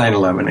pick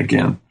 9/11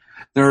 again.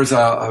 There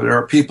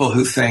are people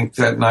who think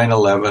that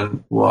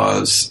 9/11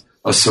 was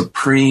a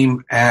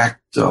supreme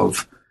act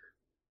of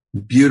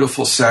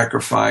beautiful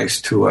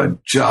sacrifice to a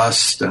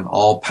just and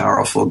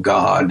all-powerful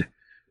God,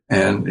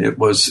 and it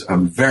was a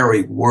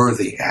very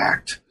worthy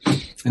act.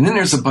 And then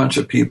there's a bunch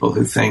of people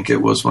who think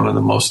it was one of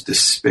the most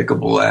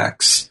despicable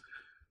acts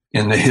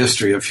in the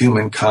history of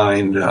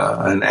humankind,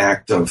 an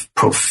act of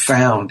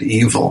profound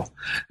evil.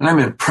 And I'm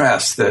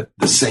impressed that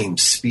the same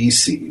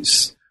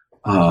species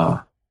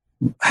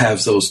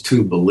has those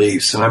two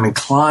beliefs. And I'm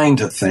inclined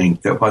to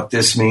think that what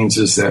this means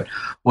is that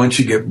once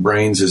you get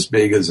brains as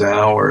big as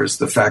ours,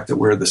 the fact that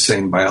we're the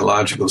same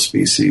biological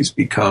species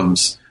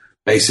becomes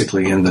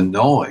basically in the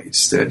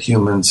noise, that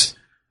humans,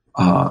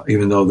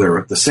 even though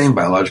they're the same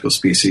biological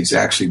species,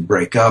 actually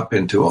break up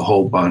into a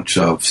whole bunch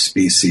of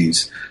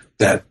species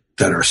that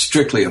are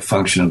strictly a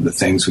function of the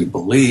things we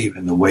believe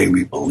and the way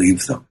we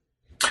believe them.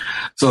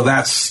 So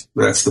that's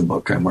the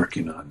book I'm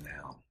working on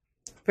now.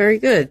 Very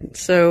good.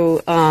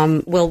 So,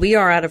 well, we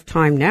are out of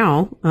time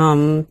now.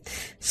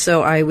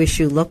 So I wish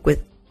you luck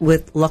with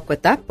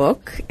that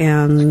book,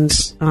 and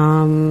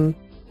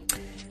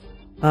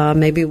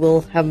maybe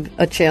we'll have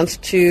a chance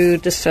to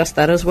discuss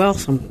that as well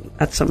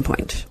at some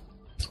point.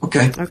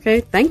 Okay.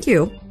 Okay. Thank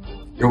you.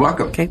 You're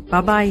welcome. Okay.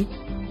 Bye-bye.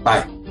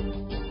 Bye.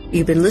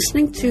 You've been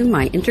listening to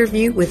my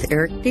interview with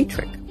Eric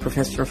Dietrich,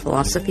 professor of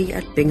philosophy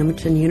at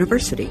Binghamton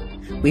University.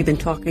 We've been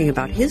talking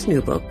about his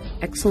new book,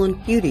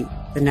 Excellent Beauty,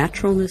 The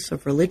Naturalness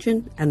of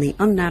Religion and the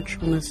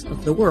Unnaturalness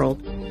of the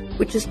World,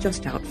 which is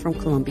just out from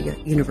Columbia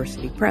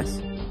University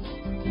Press.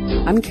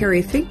 I'm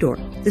Carrie Figdor.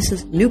 This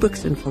is New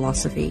Books in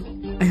Philosophy.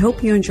 I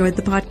hope you enjoyed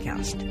the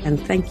podcast,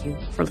 and thank you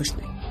for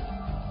listening.